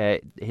like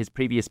his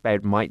previous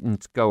bout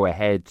mightn't go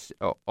ahead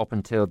up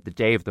until the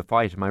day of the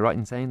fight. Am I right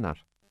in saying that?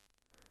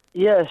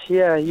 Yes,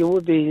 yeah, you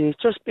would be.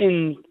 It's just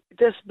been,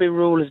 this big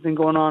rule has been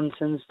going on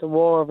since the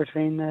war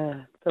between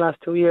the last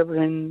 2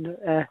 years,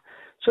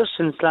 just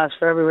since last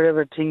February,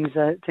 whatever things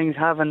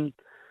haven't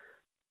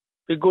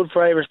been good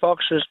for Irish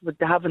boxers, but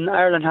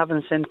Ireland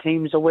haven't sent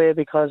teams away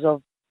because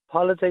of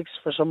politics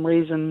for some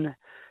reason,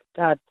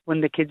 that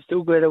when the kids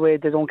do go away,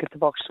 they don't get to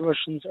box the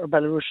Russians or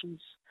Belarusians.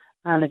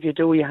 And if you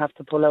do, you have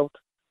to pull out.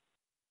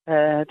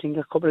 I think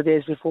a couple of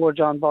days before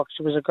John boxed,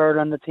 there was a girl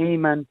on the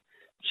team, and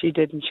she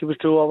didn't. She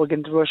withdrew all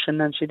against Russian,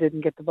 and she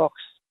didn't get the box.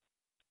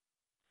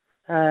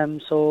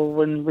 So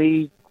when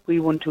we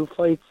won 2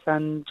 fights,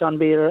 and John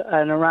beat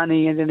an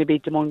Iranian, and then he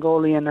beat the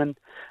Mongolian, and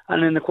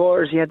in the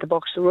quarters he had to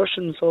box the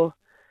Russian. So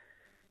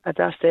at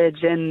that stage,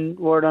 then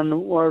word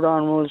on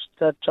was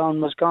that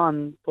John was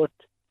gone. But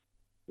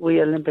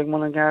we Olympic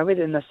Mullingar, we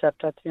didn't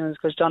accept that,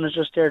 because John is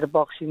just there to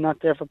box. He's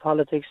not there for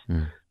politics.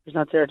 He's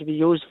not there to be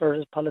used for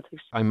his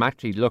politics. I'm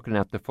actually looking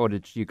at the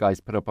footage you guys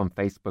put up on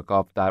Facebook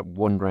of that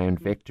 1-round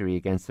victory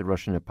against the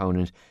Russian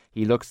opponent.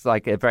 He looks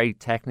like a very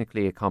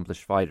technically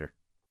accomplished fighter.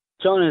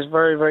 John is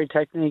very, very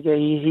technical.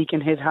 He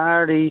can hit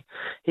hard. He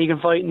can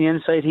fight on the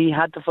inside. He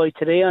had to fight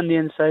today on the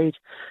inside.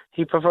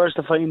 He prefers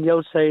to fight on the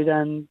outside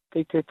and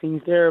dictate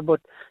things there.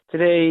 But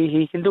today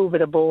he can do a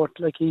bit of both.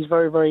 Like, he's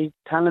very, very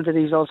talented.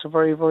 He's also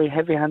very, very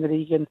heavy-handed.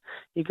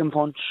 He can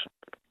punch.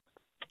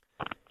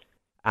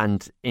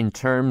 And in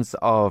terms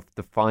of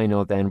the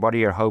final, then, what are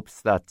your hopes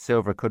that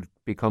silver could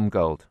become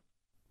gold?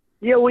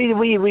 Yeah,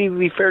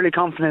 we fairly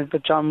confident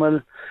that John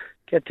will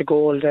get the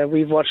gold.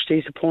 We've watched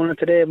his opponent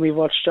today, and we've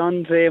watched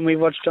John today, and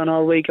we've watched John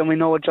all week, and we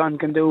know what John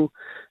can do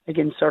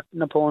against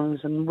certain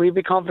opponents, and we'll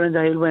be confident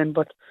that he'll win.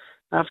 But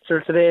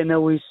after today,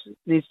 now he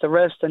needs to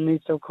rest and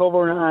needs to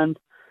recover and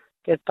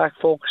get back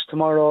focused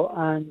tomorrow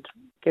and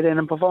get in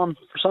and perform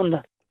for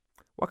Sunday.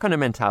 What kind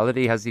of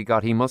mentality has he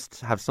got? He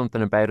must have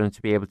something about him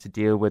to be able to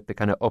deal with the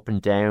kind of up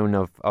and down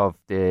of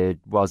the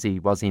was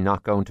he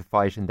not going to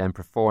fight, and then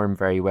perform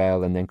very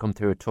well and then come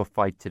through a tough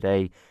fight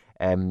today.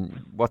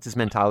 What's his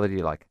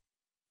mentality like?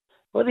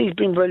 Well, he's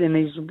been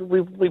brilliant.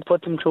 We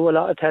put him through a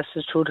lot of tests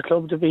through the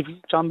club.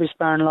 John be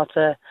sparring lots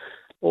of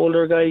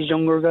older guys,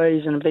 younger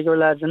guys and bigger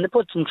lads, and they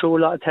put him through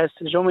a lot of tests,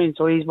 you know what I mean?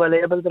 So he's well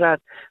able to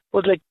that.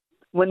 But like,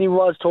 when he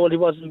was told he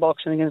wasn't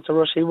boxing against the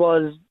Rush, he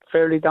was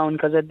fairly down,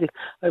 because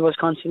I was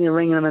constantly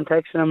ringing him and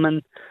texting him,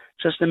 and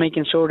just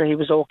making sure that he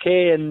was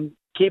okay and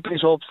keeping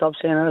his hopes up,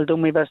 saying, I'll do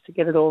my best to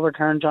get it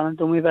overturned, John, I'll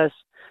do my best.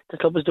 The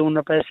club is doing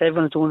their best,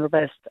 everyone's doing their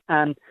best,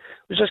 and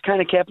we just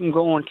kind of kept him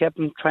going, kept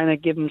him trying to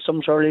give him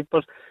some sort of,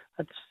 but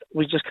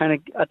we just kind of,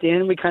 at the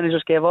end, we kind of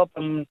just gave up,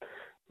 and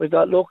we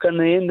got luck in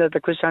the end that the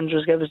Chris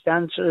Andrews gave us the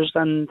answers,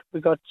 and we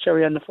got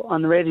Sherry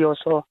on the radio,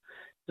 so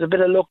there's a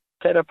bit of luck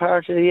played a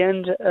part at the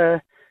end.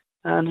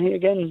 And he,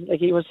 again, like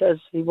he says,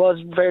 he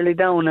was fairly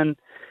down, and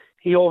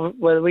we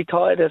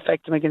thought it'd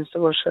affect him against the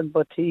Russian,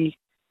 but he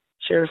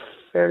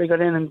fairly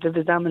got in and did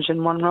the damage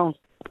in one round.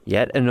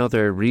 Yet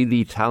another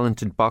really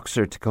talented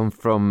boxer to come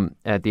from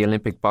the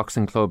Olympic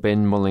Boxing Club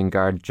in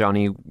Mullingar.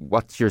 Johnny,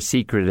 what's your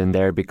secret in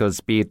there?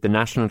 Because be it the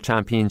national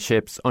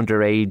championships,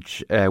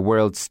 underage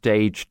world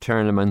stage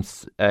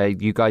tournaments,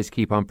 you guys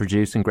keep on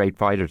producing great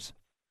fighters.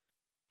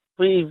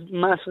 We've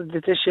massive.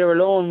 This year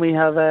alone, we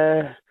have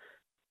a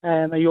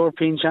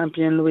European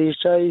champion, Louise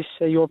Joyce,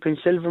 a European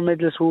silver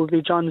medalist who will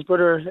be John's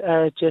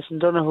brother, Jason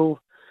Donoghue,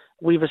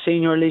 we have a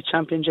senior elite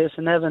champion,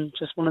 Jason Evan,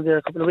 just won it there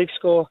a couple of weeks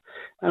ago,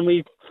 and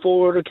we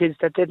 4 other kids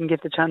that didn't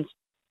get the chance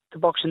to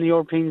box in the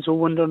Europeans, who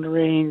won under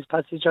Reigns,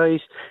 Patsy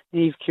Joyce,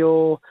 Niamh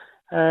Keogh,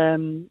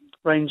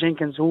 Ryan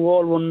Jenkins, who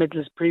all won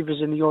medals previous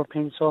in the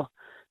Europeans. So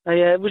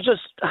it was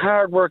just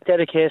hard work,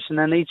 dedication,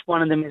 and each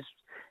one of them is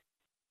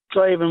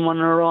driving one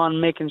another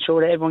on, making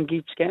sure that everyone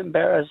keeps getting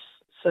better. As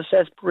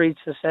success breeds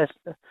success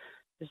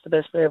is the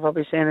best way of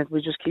probably saying it.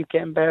 We just keep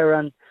getting better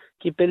and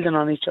keep building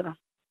on each other.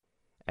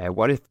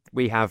 What if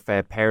we have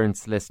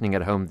parents listening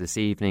at home this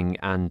evening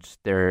and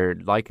they're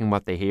liking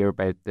what they hear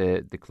about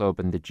the club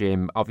and the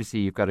gym? Obviously,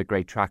 you've got a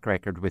great track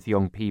record with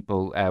young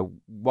people.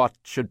 What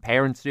should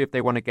parents do if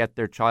they want to get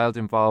their child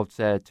involved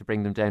to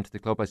bring them down to the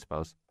club, I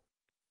suppose?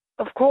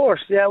 Of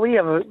course, yeah. We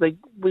have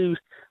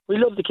we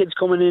love the kids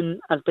coming in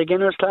as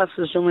beginners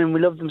classes. I mean,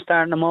 we love them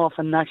starting them off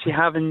and actually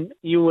having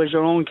you as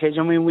your own kids.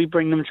 I mean, we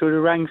bring them through the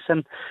ranks,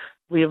 and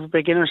we have a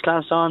beginners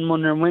class on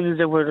Monday and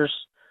Wednesday where there's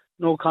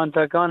no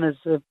contact on. It's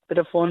a bit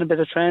of fun, a bit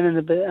of training,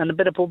 a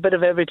bit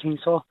of everything.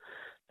 So,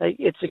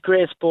 it's a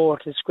great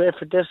sport. It's great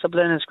for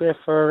discipline. It's great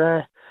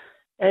for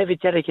every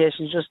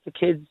dedication. It's just the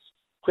kids,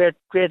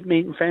 great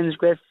meeting friends,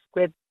 great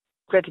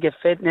to get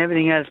fit and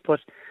everything else. But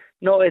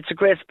no, it's a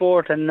great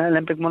sport, and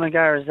Olympic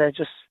Mullingar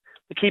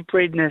we keep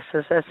breeding this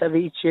success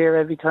each year,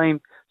 every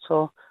time.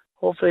 So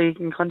hopefully it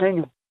can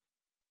continue.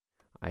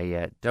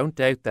 I don't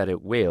doubt that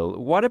it will.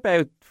 What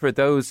about for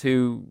those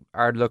who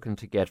are looking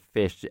to get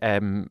fit?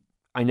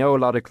 I know a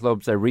lot of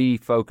clubs are really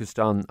focused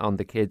on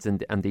the kids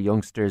and the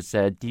youngsters.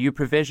 Do you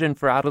provision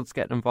for adults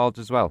getting involved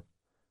as well?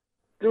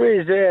 There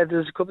is, yeah.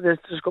 There's a couple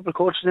of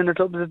coaches in the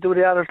club that do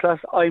the adult class.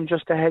 I'm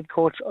just the head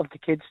coach of the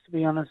kids, to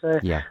be honest.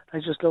 Yeah. I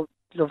just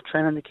love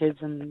training the kids,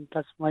 and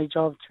that's my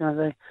job. To be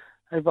honest,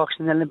 I boxed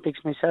in the Olympics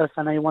myself,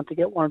 and I want to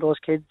get one of those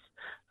kids,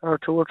 or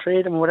 2 or 3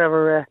 of them,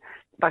 whatever,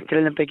 back to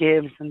the Olympic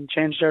Games and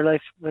change their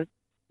life,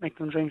 make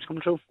them dreams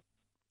come true.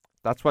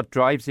 That's what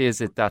drives you,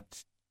 is it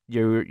that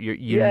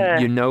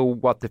you know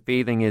what the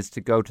feeling is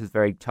to go to the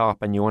very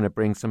top, and you want to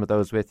bring some of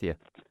those with you?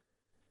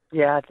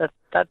 Yeah,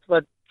 that's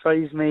what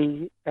drives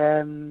me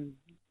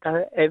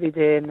every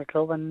day in the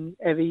club, and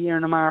every year,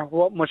 no matter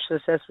what much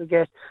success we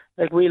get.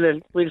 Like,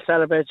 we'll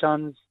celebrate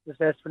John's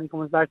success when he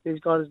comes back.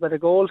 He's got his bit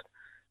of gold,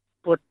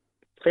 but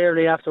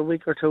fairly after a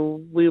week or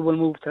 2, we will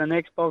move to the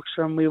next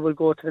boxer and we will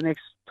go to the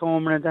next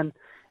tournament. And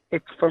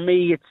for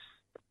me, it's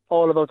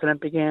all about the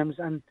Olympic Games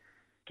and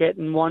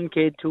getting 1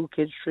 kid, 2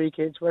 kids, 3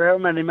 kids, whatever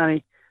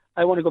many.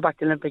 I want to go back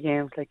to the Olympic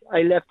Games. Like,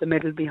 I left the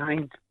medal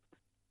behind,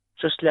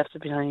 just left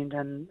it behind,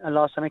 and I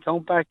lost an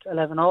account back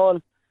 11 all.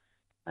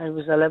 I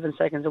was 11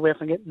 seconds away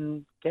from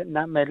getting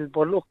that medal.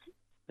 But look,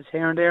 it's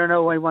here and there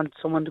now. I want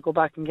someone to go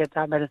back and get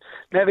that medal.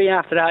 Maybe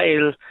after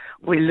that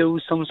we'll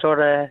lose some sort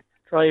of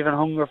drive and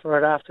hunger for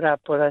it after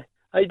that. But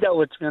I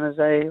doubt it, to be honest.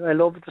 I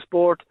love the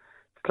sport.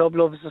 The club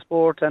loves the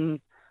sport, and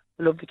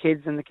we love the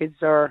kids, and the kids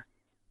are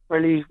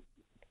really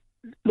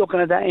looking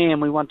at that aim.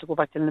 We want to go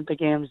back to the Olympic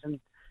Games and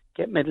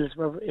get medals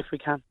if we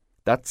can.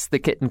 That's the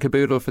kit and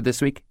caboodle for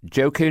this week.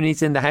 Joe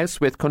Cooney's in the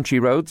house with Country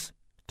Roads.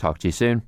 Talk to you soon.